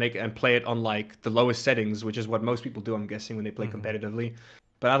off and play it on like the lowest settings, which is what most people do, I'm guessing, when they play competitively.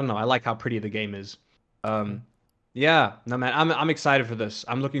 But I don't know. I like how pretty the game is. Yeah, no man, I'm excited for this.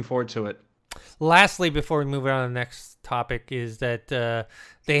 I'm looking forward to it. Lastly, before we move on to the next topic, is that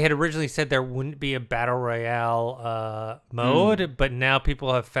they had originally said there wouldn't be a battle royale mode, but now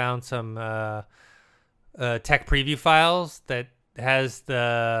people have found some tech preview files that has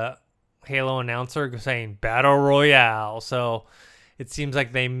the Halo announcer saying battle royale. So it seems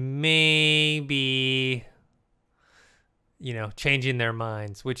like they may be, changing their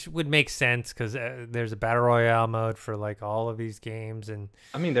minds, which would make sense because there's a battle royale mode for like all of these games. And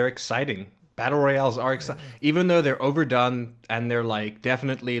I mean, they're exciting. Battle royales are exciting, even though they're overdone and they're like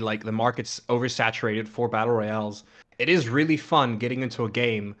definitely like the market's oversaturated for battle royales. It is really fun getting into a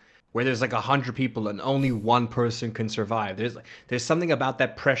game where there's like 100 people and only one person can survive. There's something about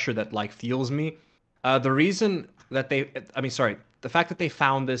that pressure that like fuels me. The reason that the fact that they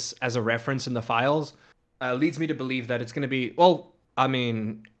found this as a reference in the files leads me to believe that it's going to be, well, I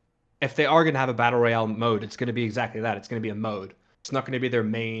mean, if they are going to have a battle royale mode, it's going to be exactly that. It's going to be a mode. It's not going to be their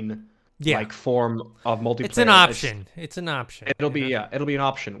main like form of multiplayer. It's an option. It's an option. It'll be an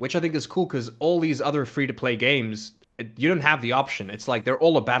option, which I think is cool because all these other free-to-play games, you don't have the option. It's like they're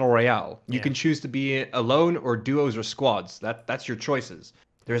all a battle royale. You can choose to be alone or duos or squads. That's your choices.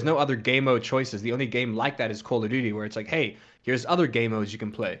 There's no other game mode choices. The only game like that is Call of Duty, where it's like, hey, here's other game modes you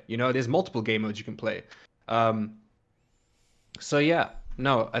can play. You know, there's multiple game modes you can play. So yeah,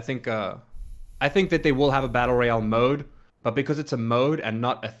 no, I think that they will have a battle royale mode, but because it's a mode and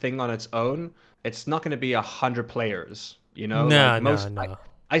not a thing on its own, it's not going to be 100 players. You know, no, like no.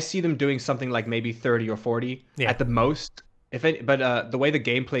 I see them doing something like maybe 30 or 40 at the most. But the way the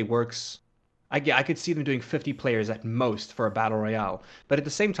gameplay works, I could see them doing 50 players at most for a battle royale. But at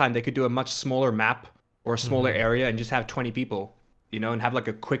the same time, they could do a much smaller map or a smaller area and just have 20 people, you know, and have like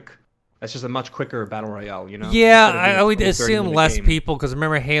that's just a much quicker battle royale, you know? Yeah, I would assume less people because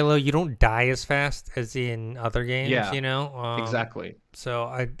remember Halo, you don't die as fast as in other games, you know? Exactly.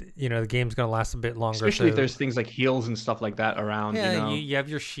 So the game's gonna last a bit longer. Especially if there's things like heals and stuff like that around. Yeah, you know? you have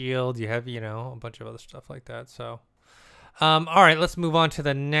your shield, you have a bunch of other stuff like that. So, all right, let's move on to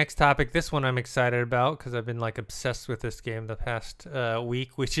the next topic. This one I'm excited about because I've been like obsessed with this game the past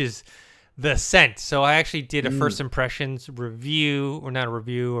week, which is the Ascent. So I actually did a first impressions review, or not a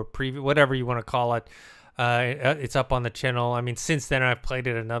review or preview, whatever you want to call it. It's up on the channel. I mean, since then I've played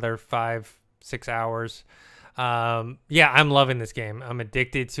it another 5-6 hours. Yeah, I'm loving this game. I'm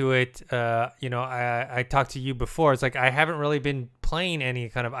addicted to it. I talked to you before. It's like I haven't really been playing any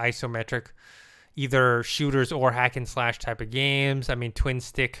kind of isometric, either shooters or hack and slash type of games. I mean, twin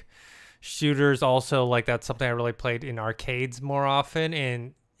stick shooters also, like that's something I really played in arcades more often.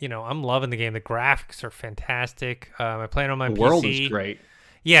 And I'm loving the game. The graphics are fantastic. I play it on my PC. The world is great.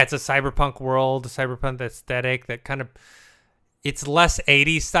 Yeah, it's a cyberpunk world, a cyberpunk aesthetic that kind of, it's less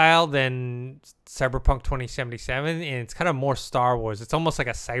 80s style than Cyberpunk 2077, and it's kind of more Star Wars. It's almost like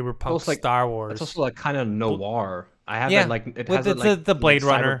a cyberpunk Star Wars. It's also like kind of noir. I have that like it has the Blade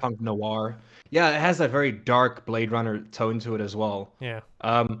Runner cyberpunk noir. Yeah, it has that very dark Blade Runner tone to it as well. Yeah.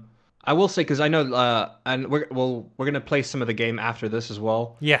 I will say, because I know, and we're gonna play some of the game after this as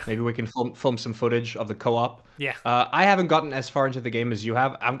well. Yeah. Maybe we can film some footage of the co-op. Yeah. I haven't gotten as far into the game as you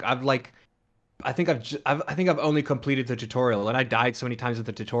have. I think I've only completed the tutorial, and I died so many times with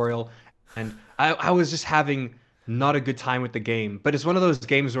the tutorial, and I was just having not a good time with the game. But it's one of those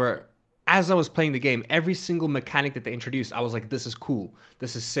games where, as I was playing the game, every single mechanic that they introduced, I was like, this is cool,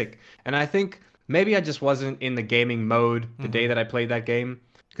 this is sick. And I think maybe I just wasn't in the gaming mode the day that I played that game.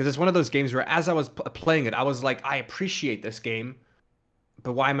 Because it's one of those games where, as I was playing it, I was like, I appreciate this game,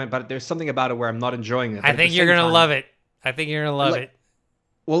 but why am I? But there's something about it where I'm not enjoying it. I think you're gonna love it. I think you're gonna love it.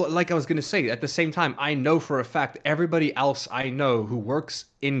 Well, like I was gonna say, at the same time, I know for a fact everybody else I know who works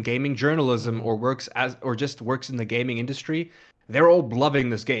in gaming journalism or just works in the gaming industry, they're all loving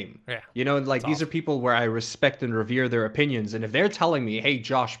this game. Yeah. You know, like these are people where I respect and revere their opinions, and if they're telling me, "Hey,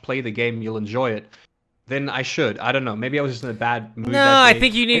 Josh, play the game, you'll enjoy it," then I should. I don't know. Maybe I was just in a bad mood. No, I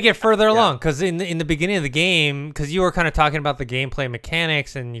think you need to get further along, because in the beginning of the game, because you were kind of talking about the gameplay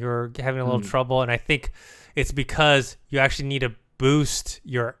mechanics and you were having a little trouble, and I think it's because you actually need to boost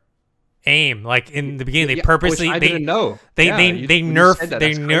your aim. Like in the beginning, they purposely I didn't know. They nerf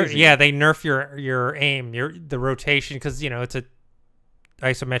your aim, the rotation, because it's a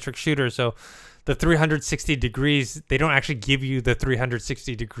isometric shooter, so the 360 degrees, they don't actually give you the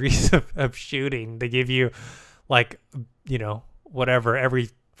 360 degrees of shooting. They give you like, whatever, every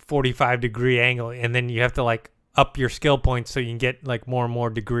 45-degree angle. And then you have to like up your skill points so you can get like more and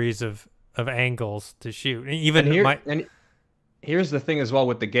more degrees of angles to shoot. And here's the thing as well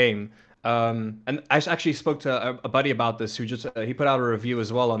with the game. And I actually spoke to a buddy about this who just, he put out a review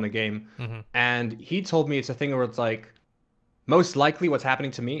as well on the game. And he told me it's a thing where it's like, most likely what's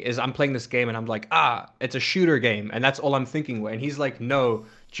happening to me is I'm playing this game and I'm like, it's a shooter game. And that's all I'm thinking. And he's like, no,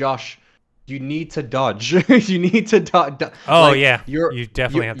 Josh, you need to dodge. You need to dodge. Oh, like, yeah. You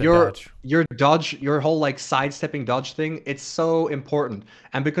definitely have to dodge. Your whole like sidestepping dodge thing, it's so important.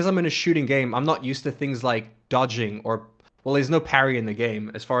 And because I'm in a shooting game, I'm not used to things like dodging or, well, there's no parry in the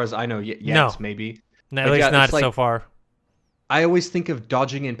game as far as I know yet, no. Maybe. No, at least not so far. I always think of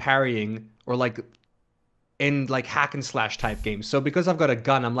dodging and parrying or like in like hack and slash type games. So because I've got a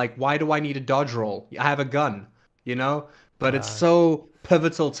gun, I'm like, why do I need a dodge roll? I have a gun, but it's so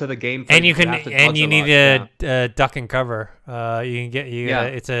pivotal to the gameplay. And you that can, have to and dodge you a need lot. to duck and cover. You can get Yeah.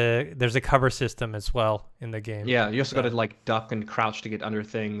 it's there's a cover system as well in the game. Yeah, you also got So, to like duck and crouch to get under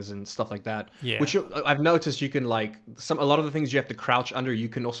things and stuff like that. yeah. Which I've noticed you can like a lot of the things you have to crouch under, you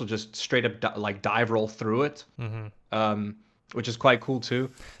can also just straight up like dive roll through it. Mm-hmm. Which is quite cool too.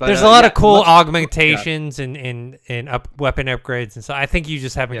 But There's a lot yeah, of cool yeah. augmentations and weapon upgrades, and so I think you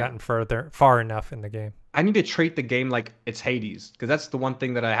just haven't Yeah. gotten far enough in the game. I need to treat the game like it's Hades, because that's the one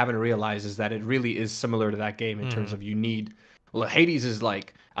thing that I haven't realized is that it really is similar to that game in terms of well, Hades is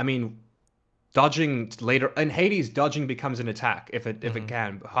like, I mean, dodging later in Hades, dodging becomes an attack if it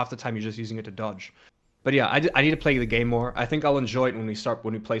can. But half the time you're just using it to dodge. But yeah, I need to play the game more. I think I'll enjoy it when we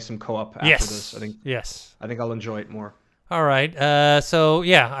play some co-op after this. I think I'll enjoy it more. All right. So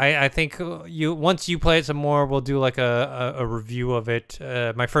yeah, I think once you play it some more, we'll do like a review of it.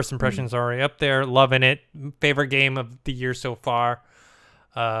 My first impressions are already up there. Loving it. Favorite game of the year so far.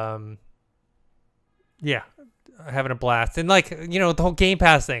 Yeah, having a blast. And like, you know, the whole Game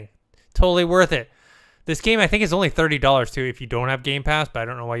Pass thing, totally worth it. This game I think is only $30 too if you don't have Game Pass, but I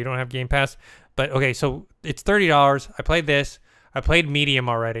don't know why you don't have Game Pass. But okay, so it's $30. I played this. I played Medium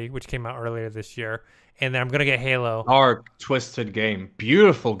already, which came out earlier this year. And then I'm gonna get Halo. Dark, twisted game,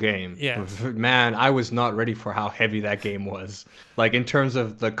 beautiful game. Yeah, Man, I was not ready for how heavy that game was. Like in terms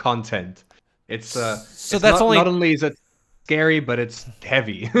of the content, it's so it's that's not only is it scary, but it's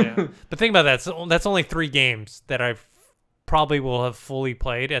heavy. Yeah. But think about that. So that's only 3 games that I probably will have fully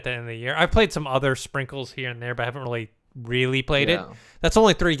played at the end of the year. I've played some other sprinkles here and there, but I haven't really played it. That's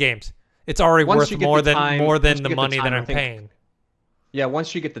only 3 games. It's already worth more than the money that I'm paying. Yeah,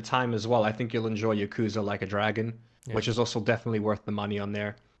 once you get the time as well, I think you'll enjoy Yakuza Like a Dragon, which is also definitely worth the money on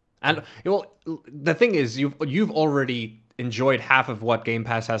there. And well, the thing is, you've already enjoyed half of what Game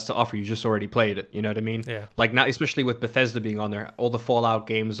Pass has to offer. You just already played it. You know what I mean? Yeah. Like now, especially with Bethesda being on there, all the Fallout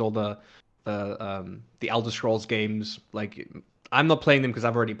games, all the Elder Scrolls games. Like I'm not playing them because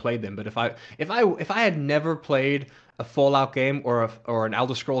I've already played them. But if I had never played a Fallout game or an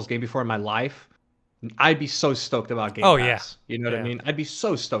Elder Scrolls game before in my life, I'd be so stoked about Game Pass. You know what I mean? I'd be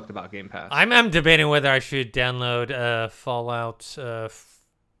so stoked about Game Pass. I'm debating whether I should download Fallout 4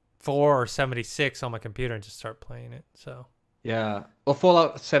 or 76 on my computer and just start playing it. So yeah, well,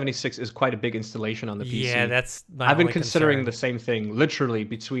 Fallout 76 is quite a big installation on the PC. Yeah, that's I've been considering the same thing, literally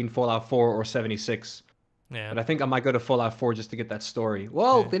between Fallout 4 or 76. Yeah, but I think I might go to Fallout 4 just to get that story.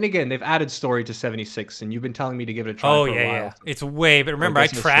 Well, then again, they've added story to 76, and you've been telling me to give it a try for a while. Yeah, it's way. But remember, I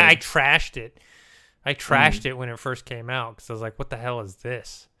trashed it. I trashed it when it first came out because I was like, "What the hell is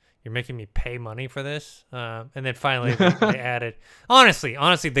this? You're making me pay money for this?" And then finally they added. Honestly,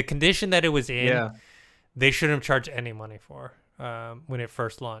 the condition that it was in, they shouldn't have charged any money for when it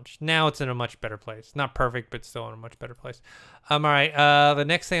first launched. Now it's in a much better place. Not perfect, but still in a much better place. All right. The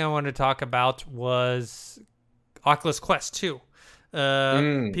next thing I wanted to talk about was Oculus Quest 2.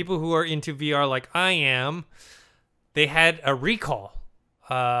 People who are into VR like I am, they had a recall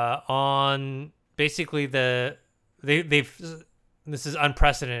on. Basically, they've this is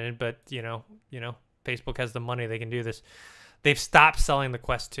unprecedented, but you know, Facebook has the money; they can do this. They've stopped selling the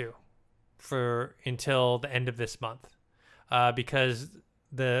Quest 2 until the end of this month because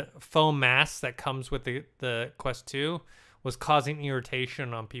the foam mask that comes with the Quest 2 was causing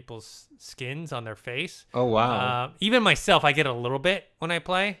irritation on people's skins on their face. Oh wow! Even myself, I get a little bit when I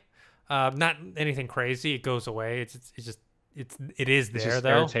play. Not anything crazy; it goes away. It is there just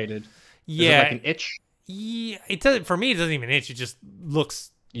though. Irritated. Yeah, is it like an itch? Yeah, it doesn't. For me, it doesn't even itch. It just looks.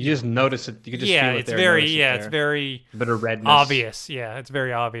 You just notice it. You can just feel it it's there. it's very a bit of redness. Obvious. Yeah, it's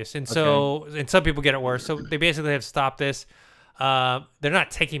very obvious. And so, and some people get it worse. So they basically have stopped this. They're not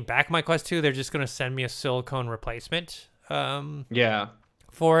taking back my Quest 2. They're just going to send me a silicone replacement.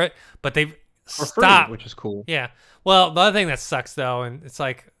 For it, but they've stopped, free, which is cool. Yeah. Well, the other thing that sucks though, and it's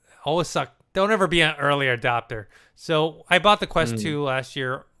like always suck. Don't ever be an early adopter. So I bought the Quest 2 last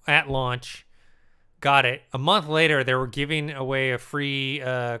year at launch. Got it. A month later, they were giving away a free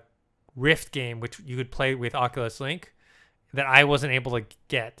Rift game, which you could play with Oculus Link, that I wasn't able to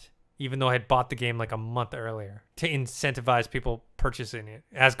get, even though I had bought the game like a month earlier to incentivize people purchasing it.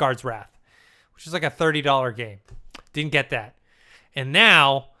 Asgard's Wrath, which is like a $30 game. Didn't get that. And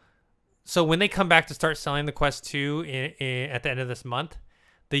now, so when they come back to start selling the Quest 2 at the end of this month,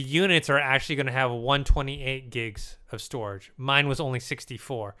 the units are actually going to have 128 gigs of storage. Mine was only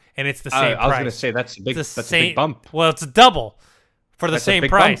 64, and it's the same price. I was going to say that's a big bump. Well, it's a double for the same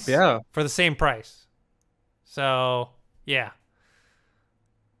price. Bump, for the same price. So yeah,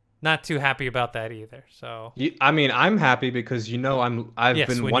 not too happy about that either. So I mean, I'm happy because I've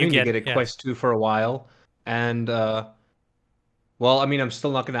been wanting to get a Quest 2 for a while, and Well, I mean, I'm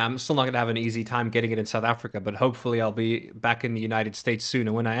still not gonna have an easy time getting it in South Africa, but hopefully I'll be back in the United States soon.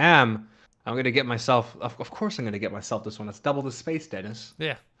 And when I am, I'm gonna get myself. Of course, I'm gonna get myself this one. It's double the space, Dennis.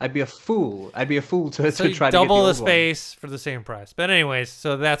 Yeah. I'd be a fool. I'd be a fool to So to you try to get the double the old one. space for the same price. But anyways,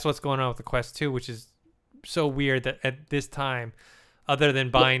 so that's what's going on with the Quest 2, which is so weird that at this time, other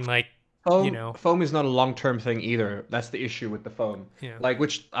than Well, buying like, you foam know, foam is not a long-term thing either. That's the issue with the foam. yeah. Like,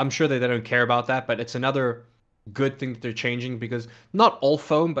 which I'm sure they don't care about that, but it's another good thing that they're changing because not all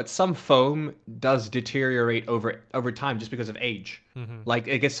foam, but some foam does deteriorate over time just because of age. Mm-hmm. Like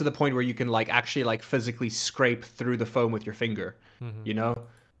it gets to the point where you can like actually like physically scrape through the foam with your finger, Mm-hmm. you know?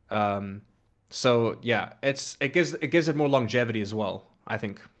 Um, so yeah, it gives it more longevity as well, I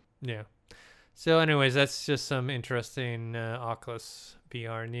think. Yeah. So anyways, that's just some interesting Oculus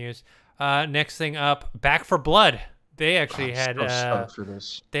VR news. Next thing up, Back for Blood. They actually I'm had so stoked for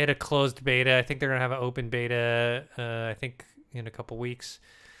this. they had a closed beta. I think they're gonna have an open beta. I think in a couple weeks.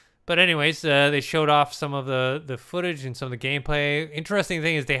 But anyways, they showed off some of the footage and some of the gameplay. Interesting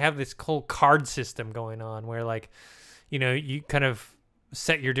thing is they have this whole card system going on where like, you know, you kind of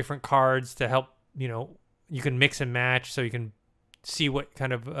set your different cards to help. You know, you can mix and match so you can see what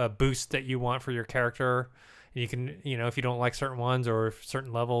kind of boost that you want for your character. And you can, you know, if you don't like certain ones or if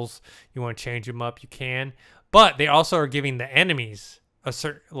certain levels you want to change them up, you can. But they also are giving the enemies a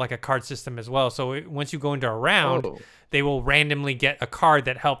certain like a card system as well. So once you go into a round, Oh. they will randomly get a card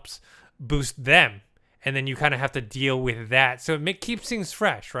that helps boost them, and then you kind of have to deal with that. So it keeps things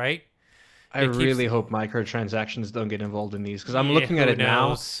fresh, right? I It keeps, really hope microtransactions don't get involved in these because I'm yeah, looking at who it now,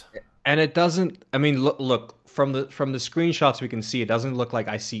 knows? and it doesn't. I mean, look from the screenshots we can see, it doesn't look like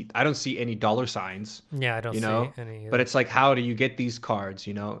I don't see any dollar signs, Yeah, I don't you see know. any. But it's like, how do you get these cards?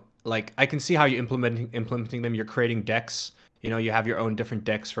 You know, like I can see how you implementing them. You're creating decks. You know, you have your own different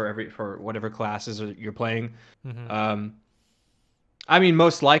decks for whatever classes you're playing. Mm-hmm. I mean, well,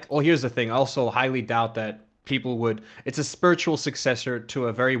 here's the thing. I also highly doubt that people would. It's a spiritual successor to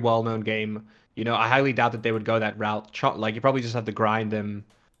a very well-known game. You know, I highly doubt that they would go that route. Like, you probably just have to grind them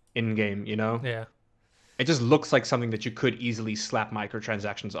in game. You know, Yeah. it just looks like something that you could easily slap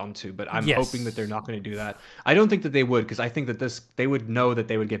microtransactions onto. But I'm hoping that they're Yes. not going to do that. I don't think that they would because I think that they would know that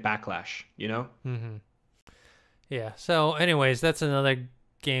they would get backlash. You know. Mm-hmm. Yeah. So, anyways, that's another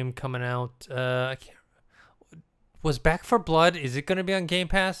game coming out. I can't. Was Back for Blood? Is it going to be on Game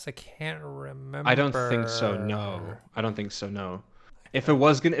Pass? I can't remember. I don't think so. No, I don't think so. No. If they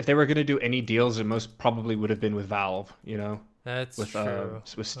were gonna do any deals, it most probably would have been with Valve. You know. That's with true.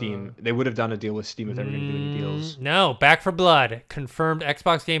 with Steam. They would have done a deal with Steam if they were going to do any deals. No, Back for Blood, confirmed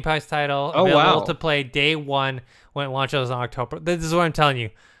Xbox Game Pass title, Oh, available wow. to play day one when it launches in October. This is what I'm telling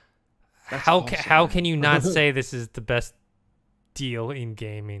you. That's How awesome, how man. can you not say this is the best deal in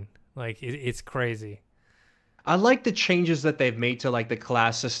gaming? Like it's crazy. I like the changes that they've made to like the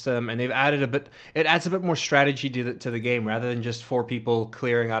class system, and they've added a bit. It adds a bit more strategy to the game rather than just four people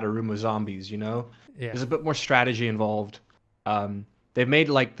clearing out a room with zombies. You know, Yeah. there's a bit more strategy involved. They've made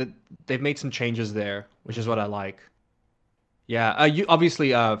they've made some changes there, which is what I like. Yeah, you obviously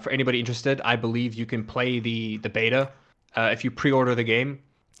for anybody interested, I believe you can play the beta if you pre-order the game.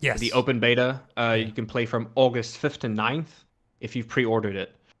 Yes. The open beta, Yeah. you can play from August 5th to 9th if you've pre-ordered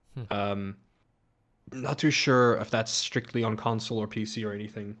it. Hmm. Not too sure if that's strictly on console or PC or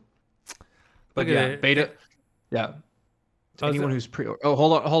anything. But Look at yeah, it. beta. Yeah. To Oh, is anyone it- who's pre. Oh,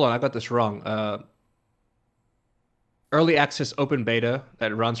 hold on, I got this wrong. Early access open beta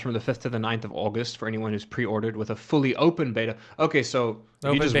that runs from the 5th to the 9th of August for anyone who's pre-ordered with a fully open beta. Okay, so if you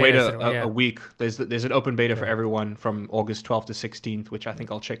Open just beta wait is a week, there's an open beta for Yeah. everyone from August 12th to 16th, which I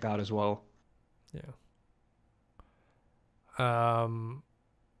think I'll check out as well.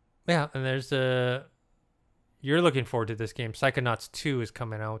 Yeah, and there's a. You're looking forward to this game. Psychonauts 2 is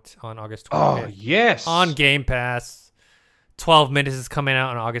coming out on August 25th. Oh, yes. On Game Pass. 12 Minutes is coming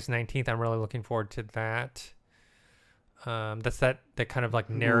out on August 19th. I'm really looking forward to that. That's that kind of like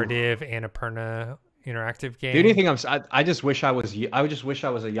narrative Annapurna interactive game. The only thing I just wish I just wish I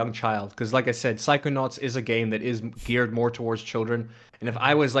was a young child because, like I said, Psychonauts is a game that is geared more towards children. And if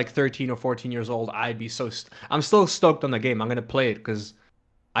I was like 13 or 14 years old, I'd be I'm still stoked on the game. I'm gonna play it because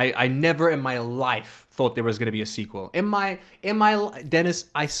I never in my life thought there was gonna be a sequel. Dennis,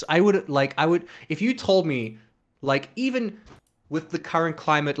 I would if you told me like even with the current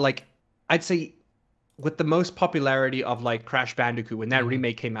climate, like I'd say with the most popularity of like Crash Bandicoot when that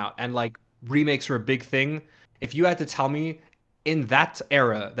remake came out and like remakes were a big thing, if you had to tell me in that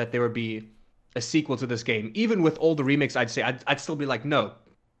era that there would be a sequel to this game, even with all the remakes, I'd still be like, no,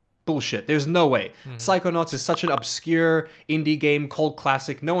 bullshit. There's no way. Psychonauts is such an obscure indie game, cult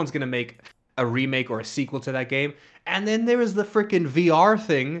classic. No one's gonna make a remake or a sequel to that game. And then there was the freaking VR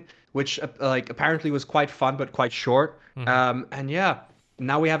thing, which like apparently was quite fun but quite short. Mhm. And yeah,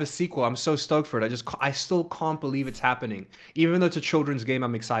 now we have a sequel. I'm so stoked for it. I still can't believe it's happening. Even though it's a children's game,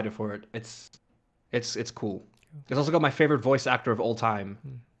 I'm excited for it. It's cool. It's also got my favorite voice actor of all time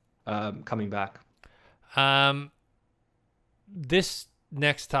coming back. Um, this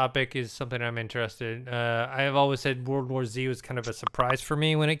next topic is something I'm interested in. I have always said World War Z was kind of a surprise for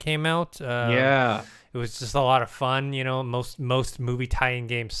me when it came out. Yeah. It was just a lot of fun. You know, most movie tie-in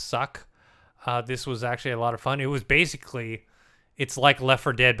games suck. This was actually a lot of fun. It was basically, it's like Left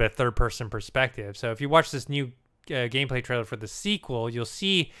 4 Dead, but third-person perspective. So if you watch this new gameplay trailer for the sequel, you'll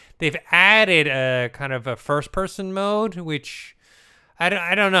see they've added a kind of a first-person mode, which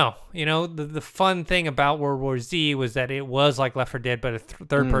I don't know. You know, the fun thing about World War Z was that it was like Left 4 Dead, but a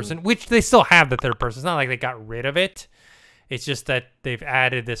third person, which they still have the third person. It's not like they got rid of it. It's just that they've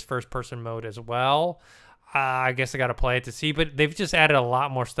added this first person mode as well. I guess I got to play it to see, but they've just added a lot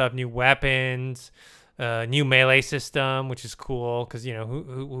more stuff, new weapons, new melee system, which is cool because, you know,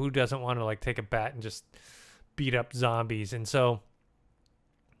 who doesn't want to like take a bat and just beat up zombies? And so,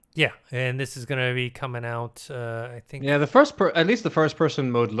 yeah, and this is going to be coming out, I think. Yeah, at least the first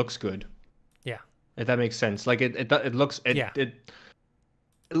person mode looks good. Yeah. If that makes sense. Like it looks Yeah.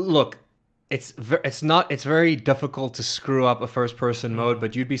 Look, it's very difficult to screw up a first person mode,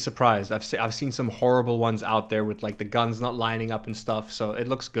 but you'd be surprised. I've seen some horrible ones out there with like the guns not lining up and stuff, so it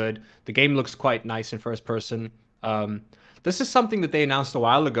looks good. The game looks quite nice in first person. This is something that they announced a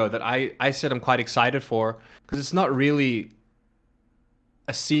while ago that I said I'm quite excited for because it's not really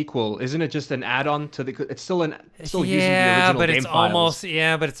a sequel, isn't it? Just an add-on to the. It's still using the original but game it's files.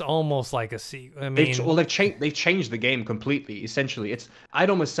 but it's almost like a sequel. I mean, They've changed the game completely. Essentially, I'd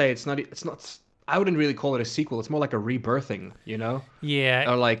almost say it's not. I wouldn't really call it a sequel. It's more like a rebirthing, you know? yeah.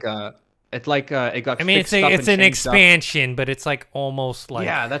 Or like it's like it got. I mean, fixed up it's and an changed up. expansion, but it's like almost like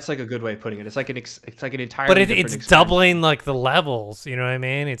Yeah, that's like a good way of putting it. It's like an entirely. but different it's expansion. doubling like the levels. You know what I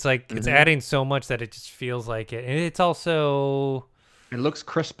mean? It's like it's Mhm. adding so much that it just feels like it, and it's also It looks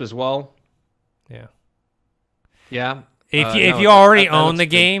crisp as well. yeah. Yeah. If No, you already that own looks the good.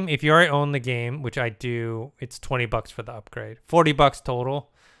 game, if you already own the game, which I do, it's $20 for the upgrade, $40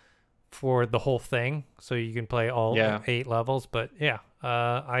 total for the whole thing, so you can play all Yeah. 8 levels. But yeah,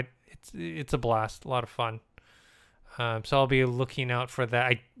 it's a blast, a lot of fun. So I'll be looking out for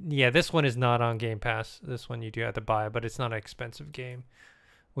that. Yeah, this one is not on Game Pass. This one you do have to buy, but it's not an expensive game,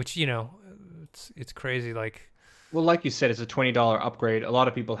 which you know, it's crazy. Like, Well, like you said, it's a $20 upgrade. A lot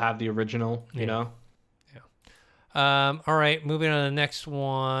of people have the original, you Yeah. know. all right, moving on to the next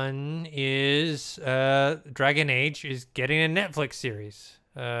one is Dragon Age is getting a Netflix series.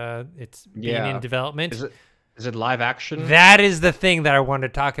 It's being Yeah. in development. Is it live action? That is the thing that I wanted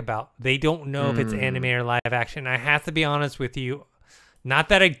to talk about. They don't know if it's Hmm. anime or live action. I have to be honest with you. Not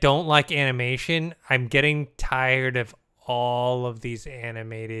that I don't like animation. I'm getting tired of all of these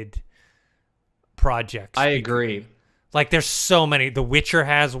animated projects. I agree. Like, there's so many. The Witcher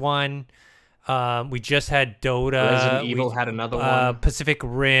has one. We just had Dota. Resident Evil had another one. Pacific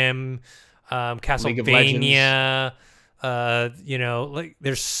Rim, League of Legends. Castlevania. You know, like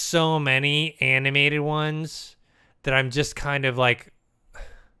there's so many animated ones that I'm just kind of like,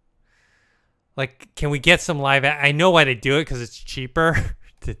 can we get some live? I know why they do it because it's cheaper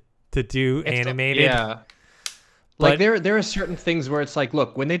to do animated. Yeah. But Like there are certain things where it's like,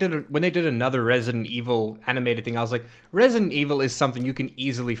 look, when they did another Resident Evil animated thing, I was like, Resident Evil is something you can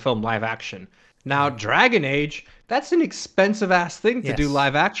easily film live action. Now, Dragon Age, that's an expensive ass thing to do Yes.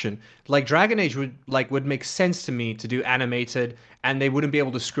 live action. Like Dragon Age would make sense to me to do animated, and they wouldn't be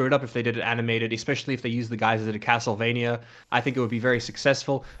able to screw it up if they did it animated, especially if they use the guys that did Castlevania. I think it would be very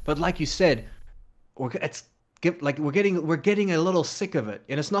successful. But like you said, we're getting a little sick of it,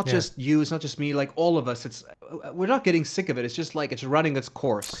 and it's not Yeah. just you, it's not just me, like all of us. We're not getting sick of it. It's just like it's running its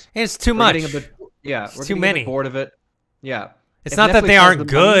course. And it's too We're much. getting a bit, yeah, It's we're too getting a many. bit bored of it. Yeah, It's If not that Netflix they has aren't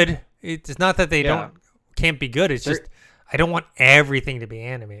the money- good. It's not that they Yeah. can't be good. It's They're- just I don't want everything to be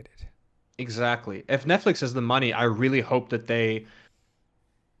animated. Exactly. If Netflix has the money, I really hope that I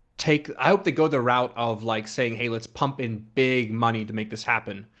hope they go the route of like saying, hey, let's pump in big money to make this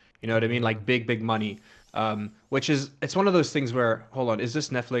happen. You know what I mean? Like big money. Which is, it's one of those things where, hold on, is this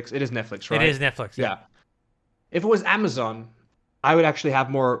Netflix? It is Netflix, right? It is Netflix. Yeah. If it was Amazon, I would actually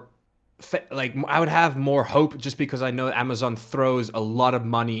have I would have more hope just because I know Amazon throws a lot of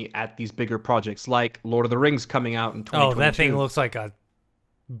money at these bigger projects like Lord of the Rings coming out in 2022. Oh, that thing looks like a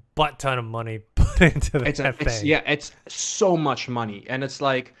butt ton of money put into that thing. Yeah, it's so much money, and it's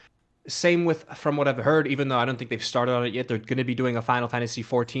like Same with, from what I've heard, even though I don't think they've started on it yet, they're going to be doing a Final Fantasy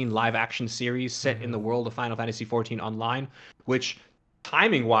 14 live action series set in Mm-hmm. the world of Final Fantasy 14 online, which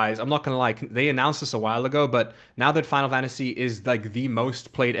timing wise, I'm not going to lie, they announced this a while ago, but now that Final Fantasy is like the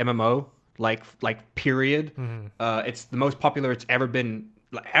most played MMO, like period, Mm-hmm. it's the most popular it's ever been,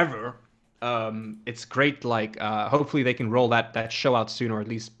 like, ever. It's great. Like, hopefully they can roll that show out soon, or at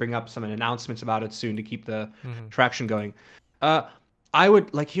least bring up some announcements about it soon to keep the Mm-hmm. traction going. Uh, I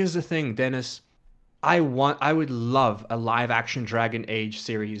would like. Here's the thing, Dennis. I would love a live action Dragon Age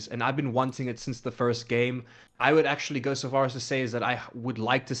series, and I've been wanting it since the first game. I would actually go so far as to say is that I would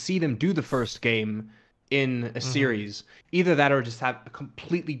like to see them do the first game in a Mm-hmm. series. Either that or just have a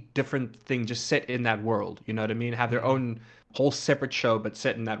completely different thing just set in that world. You know what I mean? Have their Mm-hmm. own whole separate show but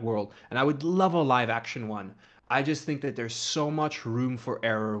set in that world. And I would love a live action one. I just think that there's so much room for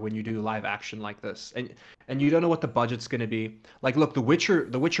error when you do live action like this. And you don't know what the budget's going to be. Like, look, The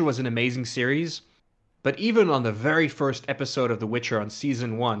Witcher was an amazing series, but even on the very first episode of The Witcher on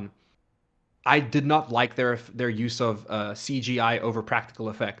season 1, I did not like their use of CGI over practical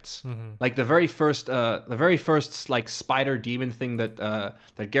effects. Mm-hmm. Like the very first like spider demon thing that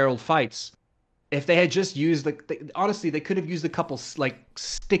Geralt fights. If they had just used honestly, they could have used a couple like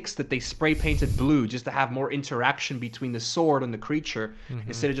sticks that they spray painted blue just to have more interaction between the sword and the creature Mm-hmm.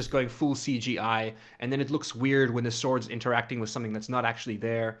 instead of just going full CGI. And then it looks weird when the sword's interacting with something that's not actually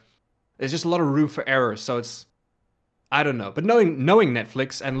there. There's just a lot of room for error, so it's I don't know. But knowing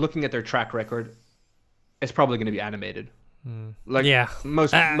Netflix and looking at their track record, it's probably going to be animated. Mm. Like Yeah.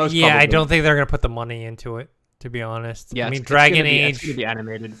 most Yeah, I probably. don't think they're gonna put the money into it, to be honest. Yeah, I mean, it's gonna be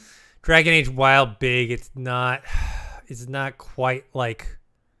animated. Dragon Age, while big, it's not quite like,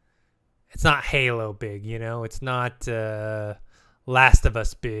 it's not Halo big, you know. It's not Last of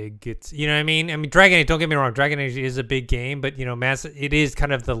Us big. It's, you know what I mean. I mean, Dragon Age. Don't get me wrong, Dragon Age is a big game, but you know, it is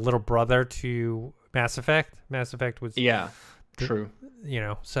kind of the little brother to Mass Effect. Mass Effect was, Yeah, true. you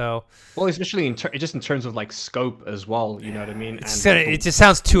know, so Well, especially just in terms of like scope as well. You know what I mean? And like it just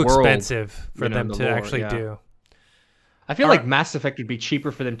sounds too world, expensive for them the to lore. actually Yeah. do. I feel All like right. Mass Effect would be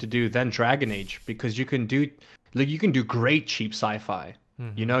cheaper for them to do than Dragon Age because you can do great cheap sci-fi. You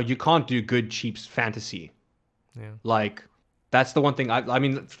Mm-hmm. know, you can't do good cheap fantasy. Yeah. Like, that's the one thing. I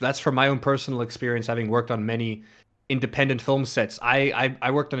mean, that's from my own personal experience, having worked on many independent film sets. I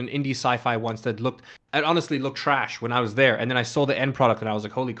worked on an indie sci-fi once that it honestly looked trash when I was there, and then I saw the end product and I was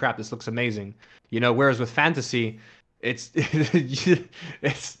like, holy crap, this looks amazing. You know, whereas with fantasy, it's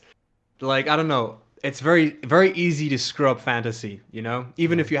it's like I don't know. It's very easy to screw up fantasy. You know,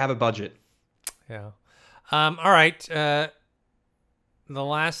 even Yeah. if you have a budget. Yeah. All right. The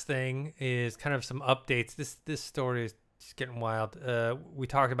last thing is kind of some updates. This story is just getting wild. We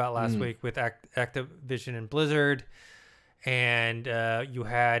talked about last Mm. week with Activision and Blizzard, and you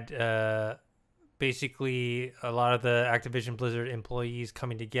had basically a lot of the Activision Blizzard employees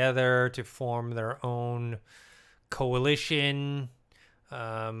coming together to form their own coalition.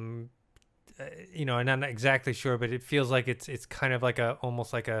 Um, you know, and I'm not exactly sure, but it feels like it's kind of like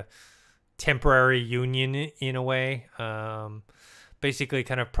almost like a temporary union in a way. Basically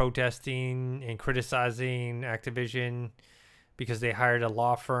kind of protesting and criticizing Activision because they hired a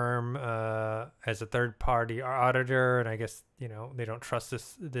law firm as a third party auditor, and I guess, you know, they don't trust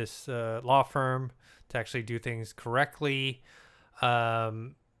this law firm to actually do things correctly.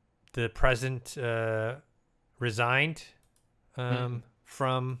 The president resigned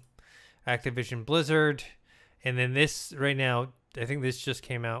from Activision Blizzard, and then this right now, I think this just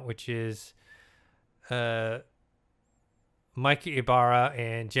came out, which is Mike Ibarra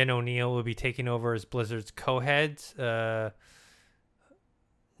and Jen O'Neill will be taking over as Blizzard's co-heads. I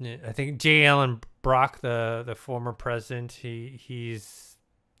think J. Allen Brock, the former president, he's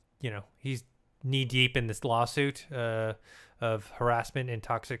knee deep in this lawsuit of harassment and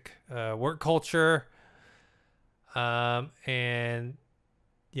toxic work culture, and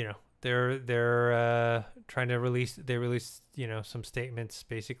you know, they're trying to release. They released, you know, some statements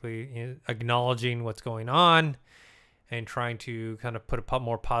basically, you know, acknowledging what's going on and trying to kind of put a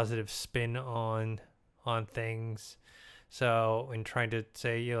more positive spin on things. So, and trying to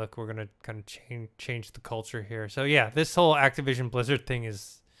say, yeah, look, we're gonna kind of change the culture here. So yeah, this whole Activision Blizzard thing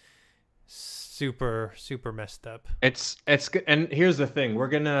is super messed up. It's good. And here's the thing: we're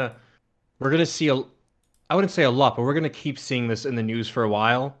gonna see I wouldn't say a lot, but we're gonna keep seeing this in the news for a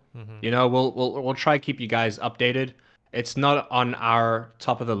while. Mm-hmm. You know, we'll try to keep you guys updated. It's not on our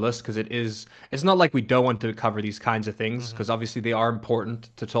top of the list because it's not like we don't want to cover these kinds of things Mm-hmm. because obviously they are important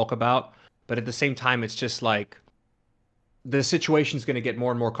to talk about, but at the same time it's just like the situation's going to get more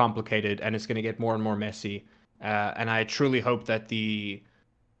and more complicated and it's going to get more and more messy. And I truly hope that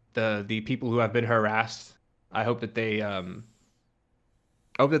the people who have been harassed. I hope that they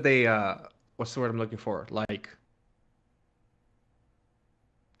hope that they what's the word I'm looking for? Like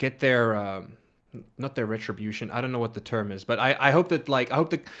get their not their retribution. I don't know what the term is, but I hope that like I hope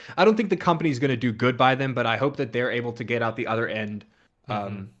that I don't think the company's going to do good by them, but I hope that they're able to get out the other end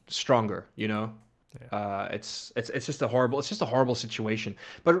stronger, you know? Yeah. It's just a horrible situation.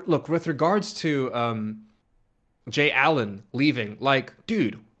 But look, with regards to Jay Allen leaving, like,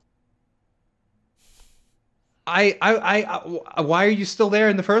 dude, why are you still there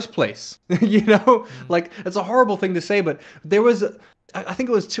in the first place? You know, like it's a horrible thing to say, but there was, I think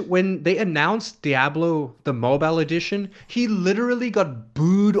it was when they announced Diablo the mobile edition, he literally got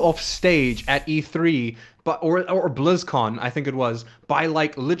booed off stage at E3, but or BlizzCon, I think it was, by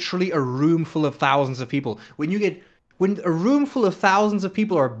like literally a room full of thousands of people. When a room full of thousands of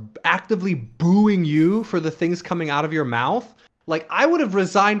people are actively booing you for the things coming out of your mouth, like I would have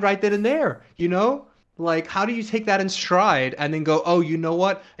resigned right then and there, you know? Like, how do you take that in stride and then go, oh, you know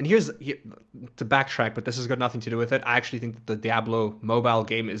what? And to backtrack, but this has got nothing to do with it. I actually think that the Diablo mobile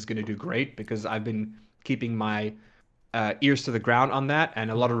game is going to do great because I've been keeping my ears to the ground on that, and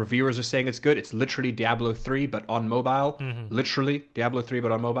a lot of reviewers are saying it's good. It's literally Diablo 3, but on mobile. Literally Diablo 3,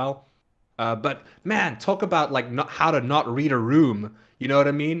 but on mobile. But man, talk about like not how to not read a room. You know what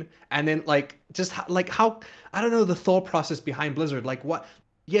I mean? And then like just like how I don't know the thought process behind Blizzard. Like what?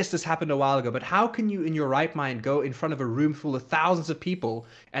 Yes, this happened a while ago, but how can you, in your right mind, go in front of a room full of thousands of people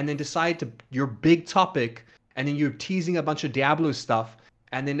and then decide to your big topic, and then you're teasing a bunch of Diablo stuff,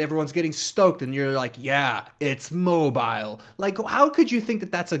 and then everyone's getting stoked, and you're like, yeah, it's mobile. Like, how could you think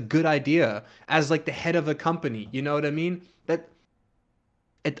that that's a good idea as like the head of a company? You know what I mean? That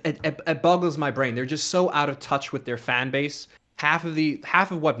it boggles my brain. They're just so out of touch with their fan base. Half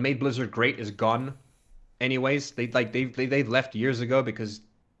of what made Blizzard great is gone. Anyways, they left years ago because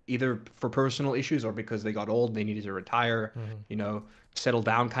either for personal issues or because they got old, they needed to retire, you know, settle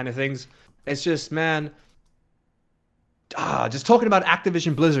down kind of things. It's just, man, just talking about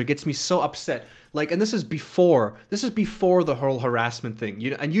Activision Blizzard gets me so upset. Like, and this is before the whole harassment thing.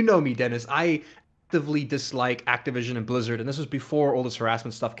 You know, and you know me, Dennis. I actively dislike Activision and Blizzard, and this was before all this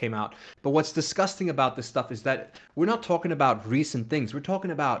harassment stuff came out. But what's disgusting about this stuff is that we're not talking about recent things. We're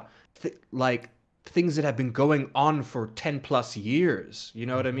talking about like things that have been going on for 10 plus years. You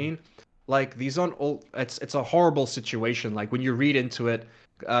know what I mean? Like these aren't all, it's a horrible situation. Like when you read into it,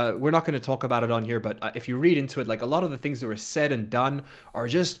 we're not going to talk about it on here, but if you read into it, like a lot of the things that were said and done are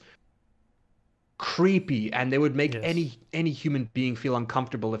just creepy, and they would make any human being feel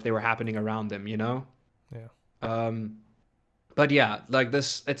uncomfortable if they were happening around them, you know? Yeah. But yeah, like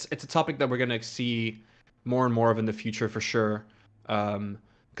this, it's a topic that we're going to see more and more of in the future for sure.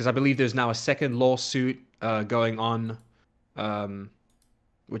 Because I believe there's now a second lawsuit going on,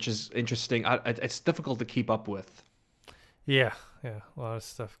 which is interesting. It's difficult to keep up with. Yeah, a lot of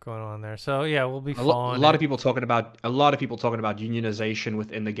stuff going on there. So yeah, we'll be A lot of people talking about unionization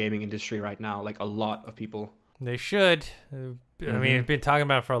within the gaming industry right now. Like a lot of people. They should. I mean, I've been talking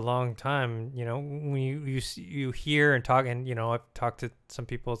about it for a long time. You know, when you hear and talk, and you know, I've talked to some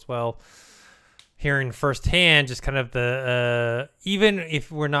people as well, hearing firsthand just kind of the even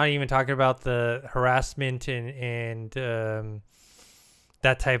if we're not even talking about the harassment and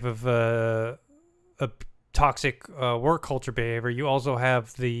that type of a toxic work culture behavior, you also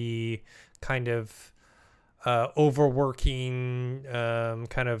have the kind of overworking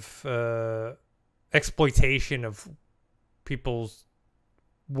kind of exploitation of people's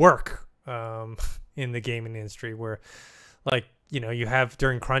work in the gaming industry, where like, you know, you have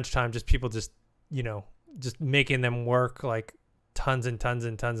during crunch time just people just, you know, just making them work like tons and tons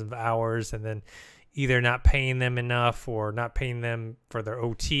and tons of hours, and then either not paying them enough or not paying them for their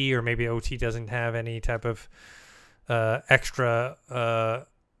OT, or maybe OT doesn't have any type of extra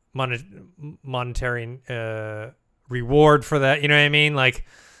monetary reward for that. You know what I mean? Like,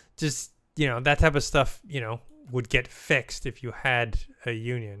 just, you know, that type of stuff, you know, would get fixed if you had a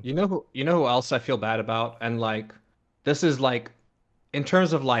union. You know who else I feel bad about? And like, this is like, in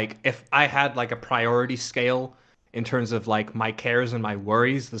terms of like, if I had like a priority scale in terms of like my cares and my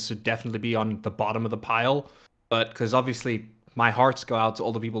worries, this would definitely be on the bottom of the pile. But because obviously my hearts go out to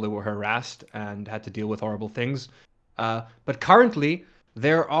all the people that were harassed and had to deal with horrible things. But currently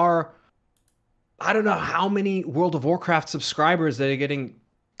there are, I don't know how many World of Warcraft subscribers that are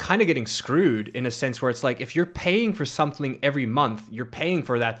kind of getting screwed, in a sense where it's like, if you're paying for something every month, you're paying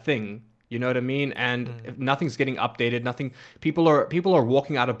for that thing. You know what I mean? And if nothing's getting updated, people are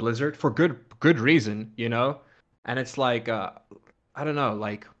walking out of Blizzard for good reason, you know? And it's like, I don't know,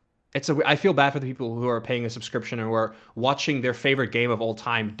 like, I feel bad for the people who are paying a subscription and who are watching their favorite game of all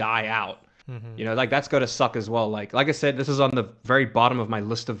time die out. Hmm. You know, like that's going to suck as well. Like I said, this is on the very bottom of my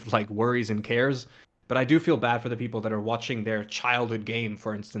list of like worries and cares. But I do feel bad for the people that are watching their childhood game,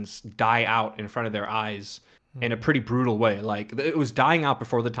 for instance, die out in front of their eyes in a Hmm. pretty brutal way. Like it was dying out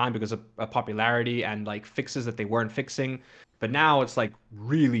before the time because of popularity and like fixes that they weren't fixing. But now it's like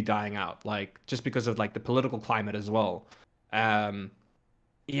really dying out, like just because of like the political climate as well. Um,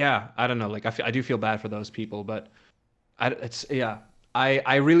 yeah, I don't know. Like I do feel bad for those people, but it's yeah.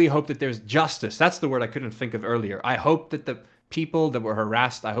 I really hope that there's justice. That's the word I couldn't think of earlier. I hope that the people that were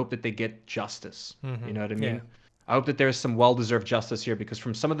harassed, I hope that they get justice. You Hmm. know what I Yeah. mean? I hope that there's some well-deserved justice here because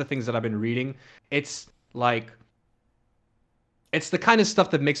from some of the things that I've been reading, it's like it's the kind of stuff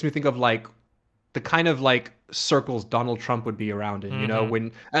that makes me think of like the kind of like circles Donald Trump would be around in, you know, Hmm.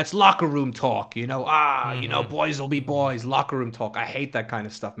 when that's locker room talk, you know, Hmm. boys will be boys, locker room talk. I hate that kind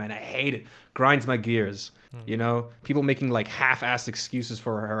of stuff, man. I hate it. Grinds my gears, you Hmm. know, people making like half-assed excuses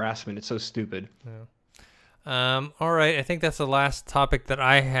for harassment. It's so stupid. Yeah. All right. I think that's the last topic that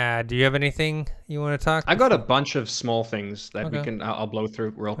I had. Do you have anything you want to talk I got a before? bunch of small things that we Okay. can I'll blow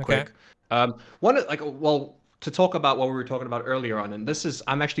through real Okay. quick. One like well to talk about what we were talking about earlier on, and this is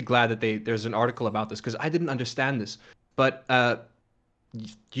I'm actually glad that there's an article about this because I didn't understand this, but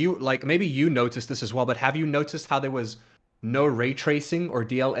you like maybe you noticed this as well, but have you noticed how there was no ray tracing or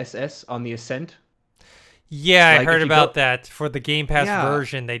DLSS on the Ascent? Yeah, I Like heard if you about go, that. For the Game Pass yeah,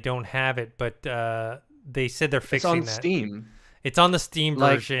 version, they don't have it, but they said they're it's fixing on that. Steam. It's on the Steam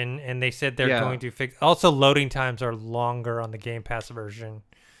Like version, and they said they're yeah, going to fix. Also, loading times are longer on the Game Pass version.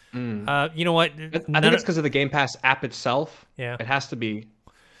 mm. You know what? I think None. it's because of the Game Pass app itself. Yeah, It has to be.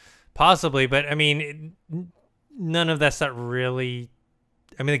 possibly, but I mean, none of that stuff really.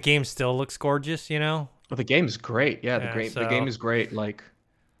 I mean, the game still looks gorgeous, you know. Well, the game's great. Yeah, Yeah. the game So, is great. Like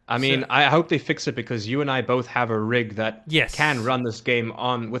I so mean, I hope they fix it because you and I both have a rig that can yes. run this game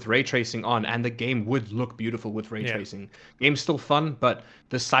on with ray tracing on, and the game would look beautiful with ray Yeah. tracing. Game's still fun, but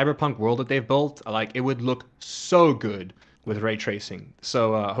the cyberpunk world that they've built, like it would look so good with ray tracing.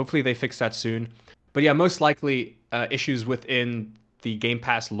 So hopefully they fix that soon. But yeah, most likely issues within the Game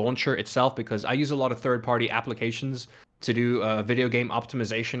Pass launcher itself because I use a lot of third-party applications to do video game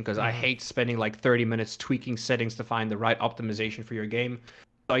optimization because I Hmm. hate spending like 30 minutes tweaking settings to find the right optimization for your game.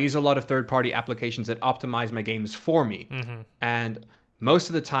 So I use a lot of third-party applications that optimize my games for me. Hmm. And most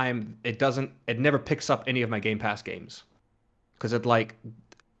of the time it never picks up any of my Game Pass games. Because it like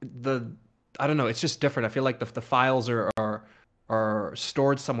the I don't know, it's just different. I feel like the files are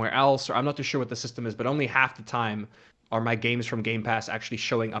stored somewhere else, or I'm not too sure what the system is, but only half the time are my games from Game Pass actually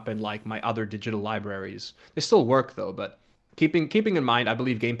showing up in like my other digital libraries. They still work though, but keeping in mind, I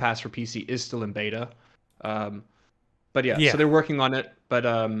believe Game Pass for PC is still in beta. Um, but yeah, so Yeah. they're working on it. But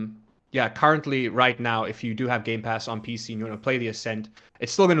yeah, currently right now, if you do have Game Pass on PC and you want to play the Ascent,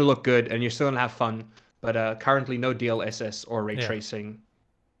 it's still going to look good and you're still going to have fun. But currently, no DLSS or ray Yeah. tracing.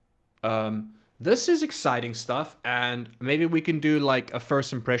 This is exciting stuff, and maybe we can do like a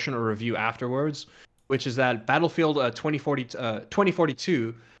first impression or review afterwards, which is that Battlefield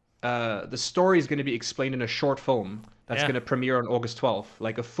 2042, the story is going to be explained in a short film that's Yeah. going to premiere on August 12th,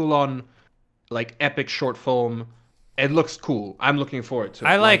 like a full-on, like epic short film. It looks cool. I'm looking forward to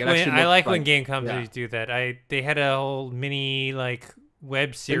I it. Like like it when actually looks like game yeah. companies do that. They had a whole mini like web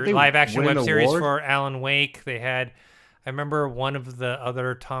Didn't series, they live action win an web series award? for Alan Wake. They had, I remember one of the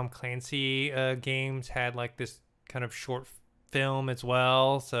other Tom Clancy games had like this kind of short film as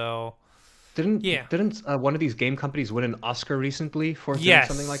well. So yeah, Didn't one of these game companies win an Oscar recently for doing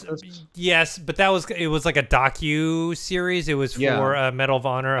something like yes, this? yes, but it was like a docu series. It was Yeah, for Medal of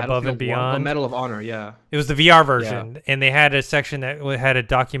Honor Above and Battlefield 1. Oh, Beyond. Medal of Honor. Yeah, It was the VR yeah. version, and they had a section that had a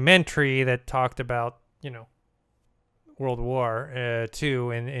documentary that talked about World War II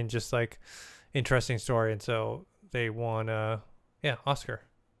and just like interesting story, and so they won yeah, Oscar,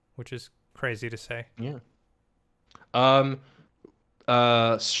 which is crazy to say. Yeah. Um,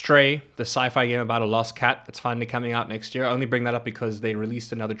 Stray, the sci-fi game about a lost cat that's finally coming out next year. I only bring that up because they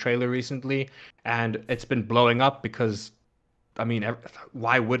released another trailer recently, and it's been blowing up because, I mean,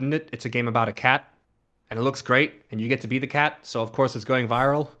 why wouldn't it? It's a game about a cat, and it looks great, and you get to be the cat, so of course it's going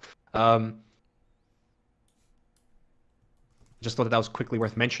viral. Um, just thought that was quickly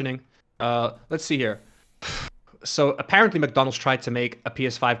worth mentioning. Let's see here. So apparently McDonald's tried to make a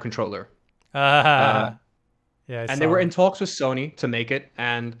PS5 controller. Uh, Yeah, I and they were saw. in talks with Sony to make it,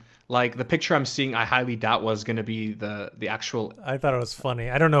 and like the picture I'm seeing, I highly doubt was going to be the actual. I thought it was funny.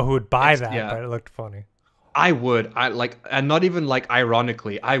 I don't know who would buy It's that, yeah, but it looked funny. I would. I like, and not even like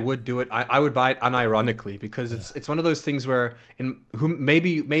ironically. I would do it. I would buy it unironically because it's one of those things where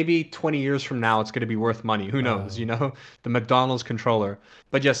maybe 20 years from now it's going to be worth money. Who knows? You Oh, know, the McDonald's controller.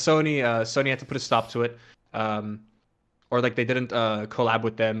 But yeah, Sony had to put a stop to it. Or like they didn't collab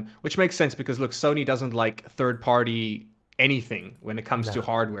with them, which makes sense because look, Sony doesn't like third party anything when it comes to no.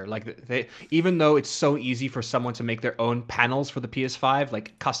 hardware. Like they, even though it's so easy for someone to make their own panels for the PS5,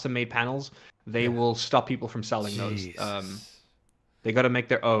 like custom made panels, they Yeah. will stop people from selling those. Jesus. They got to make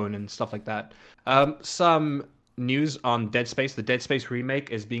their own and stuff like that. Some news on Dead Space. The Dead Space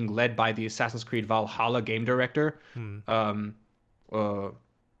remake is being led by the Assassin's Creed Valhalla game director. Hmm. Um, uh,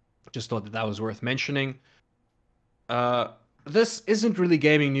 just thought that was worth mentioning. Uh, this isn't really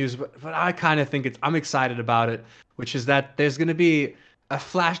gaming news, but I kind of think I'm excited about it, which is that there's gonna be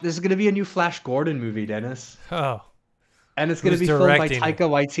a new Flash Gordon movie, Dennis, Oh, and it's gonna who's be filmed by directing it? Taika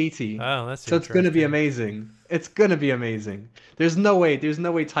Waititi. Oh, that's So it's gonna be interesting. amazing. It's gonna be amazing. There's no way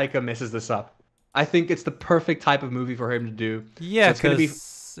Taika messes this up. I think it's the perfect type of movie for him to do. So Yeah, it's gonna be,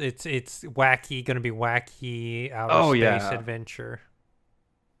 because it's wacky, gonna be wacky outer oh space yeah, adventure.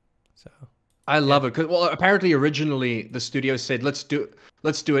 So I yeah, love it. Cause well, apparently originally the studio said let's do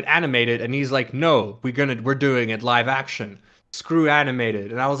it animated, and he's like, no, we're doing it live action. Screw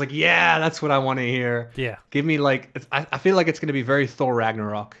animated. And I was like, yeah, that's what I want to hear. yeah, Give me like, I feel like it's gonna be very Thor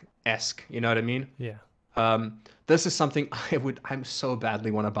Ragnarok esque. You know what I mean? yeah. This is something I'm so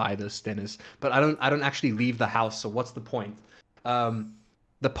badly want to buy this, Dennis, but I don't actually leave the house. So what's the point? Um,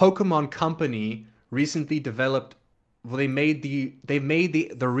 the Pokemon Company recently developed. Well, they made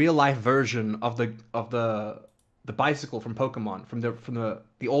the real life version of the bicycle from Pokemon from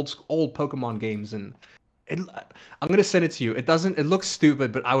the old Pokemon games, and I'm gonna send it to you. It looks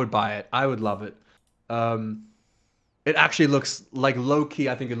stupid, but I would buy it. I would love it. Um, it actually looks like low key.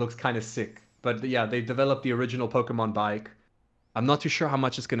 I think it looks kind of sick. But yeah, they developed the original Pokemon bike. I'm not too sure how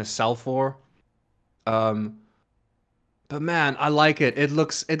much it's gonna sell for. Um, but man, I like it. It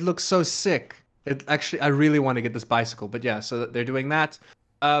looks so sick. It actually, I really want to get this bicycle. But yeah, so they're doing that.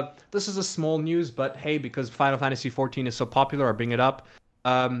 This is a small news, but hey, because Final Fantasy 14 is so popular, I bring it up.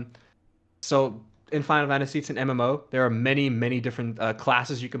 Um, so in Final Fantasy, it's an MMO. There are many, many different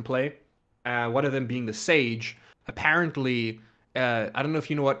classes you can play. One of them being the Sage. Apparently, I don't know if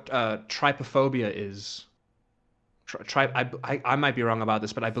you know what trypophobia is. I might be wrong about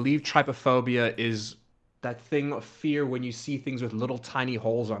this, but I believe trypophobia is that thing of fear when you see things with little tiny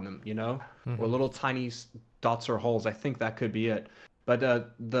holes on them, or Hmm. little tiny dots or holes. I think that could be it. But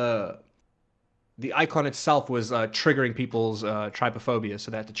the icon itself was triggering people's trypophobia,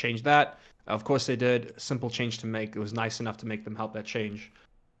 so they had to change that. Of course, they did. Simple change to make. It was nice enough to make them help that change.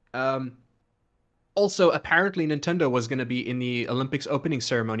 Um, Also, apparently, Nintendo was going to be in the Olympics opening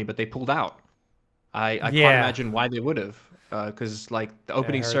ceremony, but they pulled out. I can't Yeah, imagine why they would have, because like the yeah. I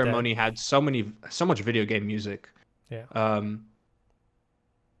opening heard that. ceremony had so much video game music. Yeah. Um,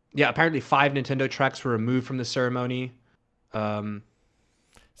 yeah, apparently 5 Nintendo tracks were removed from the ceremony. Um,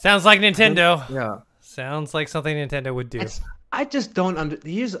 Sounds like I don't, Nintendo. yeah, Sounds like something Nintendo would do. I just don't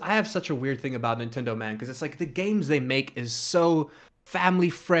I have such a weird thing about Nintendo, man, because it's like the games they make is so family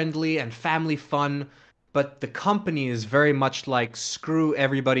friendly and family fun, but the company is very much like screw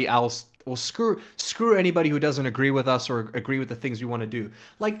everybody else. Well, screw anybody who doesn't agree with us or agree with the things we want to do.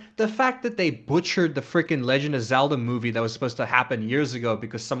 Like the fact that they butchered the freaking Legend of Zelda movie that was supposed to happen years ago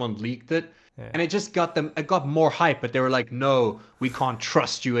because someone leaked it, Yeah. and it got more hype, but they were like, no, we can't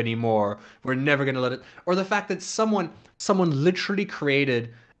trust you anymore. We're never gonna let it. Or the fact that someone literally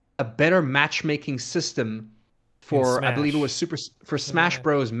created a better matchmaking system In for, I believe it was Smash. for Smash Yeah.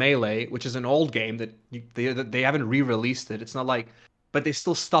 Bros. Melee, which is an old game they haven't re-released it. It's not like, but they're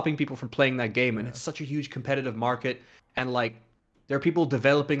still stopping people from playing that game, and Yeah. it's such a huge competitive market, and like there are people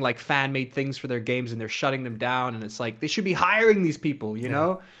developing like fan-made things for their games, and they're shutting them down, and it's like they should be hiring these people, you Yeah.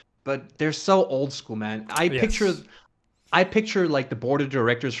 know? But they're so old school, man. Yes. I picture like the board of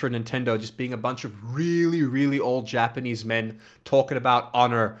directors for Nintendo just being a bunch of really, really old Japanese men talking about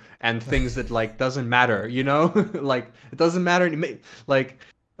honor and things that like doesn't matter, you know? Like it doesn't matter. Like,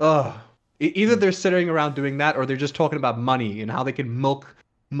 oh, either they're sitting around doing that or they're just talking about money and how they can milk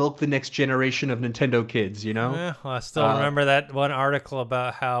the next generation of Nintendo kids, you know? Yeah, well, I still Uh, remember that one article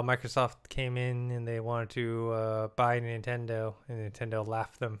about how Microsoft came in and they wanted to buy Nintendo, and Nintendo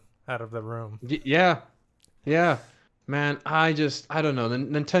laughed them out of the room. yeah, yeah. Man, I don't know. The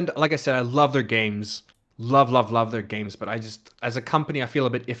Nintendo, like I said, I love their games. Love, love, love their games, but as a company, I feel a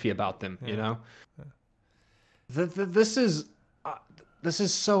bit iffy about them, you Yeah. know? This is uh, this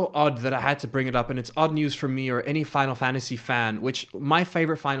is so odd that I had to bring it up, and it's odd news for me or any Final Fantasy fan. Which my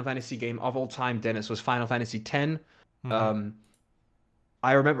favorite Final Fantasy game of all time, Dennis, was Final Fantasy X. Mm-hmm. Um,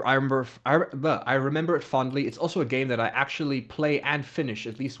 I remember it fondly. It's also a game that I actually play and finish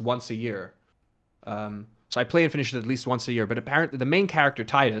at least once a year. So I play and finish it at least once a year. But apparently, the main character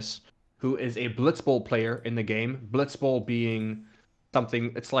Titus, who is a Blitzball player in the game, Blitzball being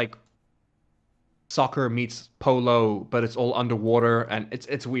something, it's like soccer meets polo, but it's all underwater and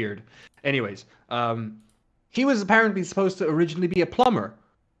it's weird. Anyways, he was apparently supposed to originally be a plumber,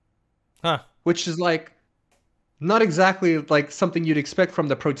 Huh. which is like not exactly like something you'd expect from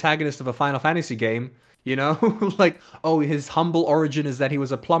the protagonist of a Final Fantasy game, you know? Like, oh, his humble origin is that he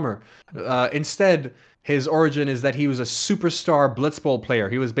was a plumber. Instead, his origin is that he was a superstar blitzball player.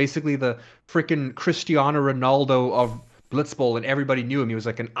 He was basically the freaking Cristiano Ronaldo of blitzball, and everybody knew him. He was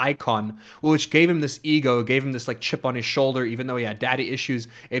like an icon, which gave him this ego, gave him this like chip on his shoulder, even though he had daddy issues.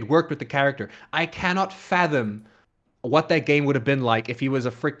 It worked with the character. I cannot fathom what that game would have been like if he was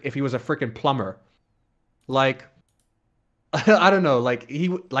a freaking plumber. Like, I don't know. Like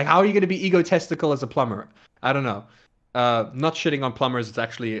how are you going to be egotistical as a plumber? I don't know. Not shitting on plumbers. It's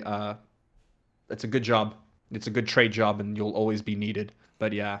actually it's a good job. It's a good trade job, and you'll always be needed.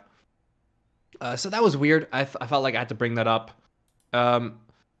 But yeah. So that was weird. I felt like I had to bring that up. Um,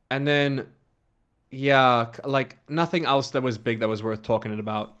 and then yeah, like nothing else that was big that was worth talking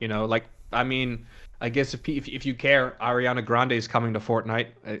about. You know, like I mean, I guess if you care, Ariana Grande is coming to Fortnite.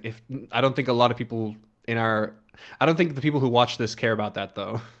 If I don't think a lot of people in our, I don't think the people who watch this care about that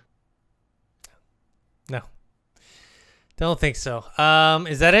though. No, don't think so.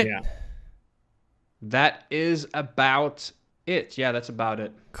 Is that it? Yeah. That is about it. Yeah, that's about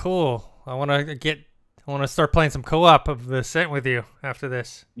it. Cool. I want to start playing some co-op of the Ascent with you after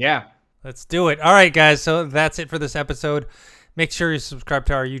this. Yeah. Let's do it. All right, guys. So that's it for this episode. Make sure you subscribe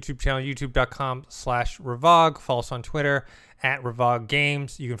to our YouTube channel, youtube.com/Revog. Follow us on Twitter @Revog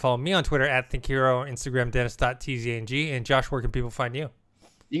Games. You can follow me on Twitter @ThinkHero, Instagram Dennis.tzng. And Josh, where can people find you?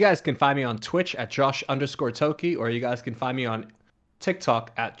 You guys can find me on Twitch @Josh_Toki, or you guys can find me on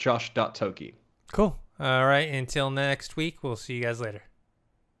TikTok @Josh.Toki. Cool. All right. Until next week, we'll see you guys later.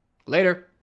 Later.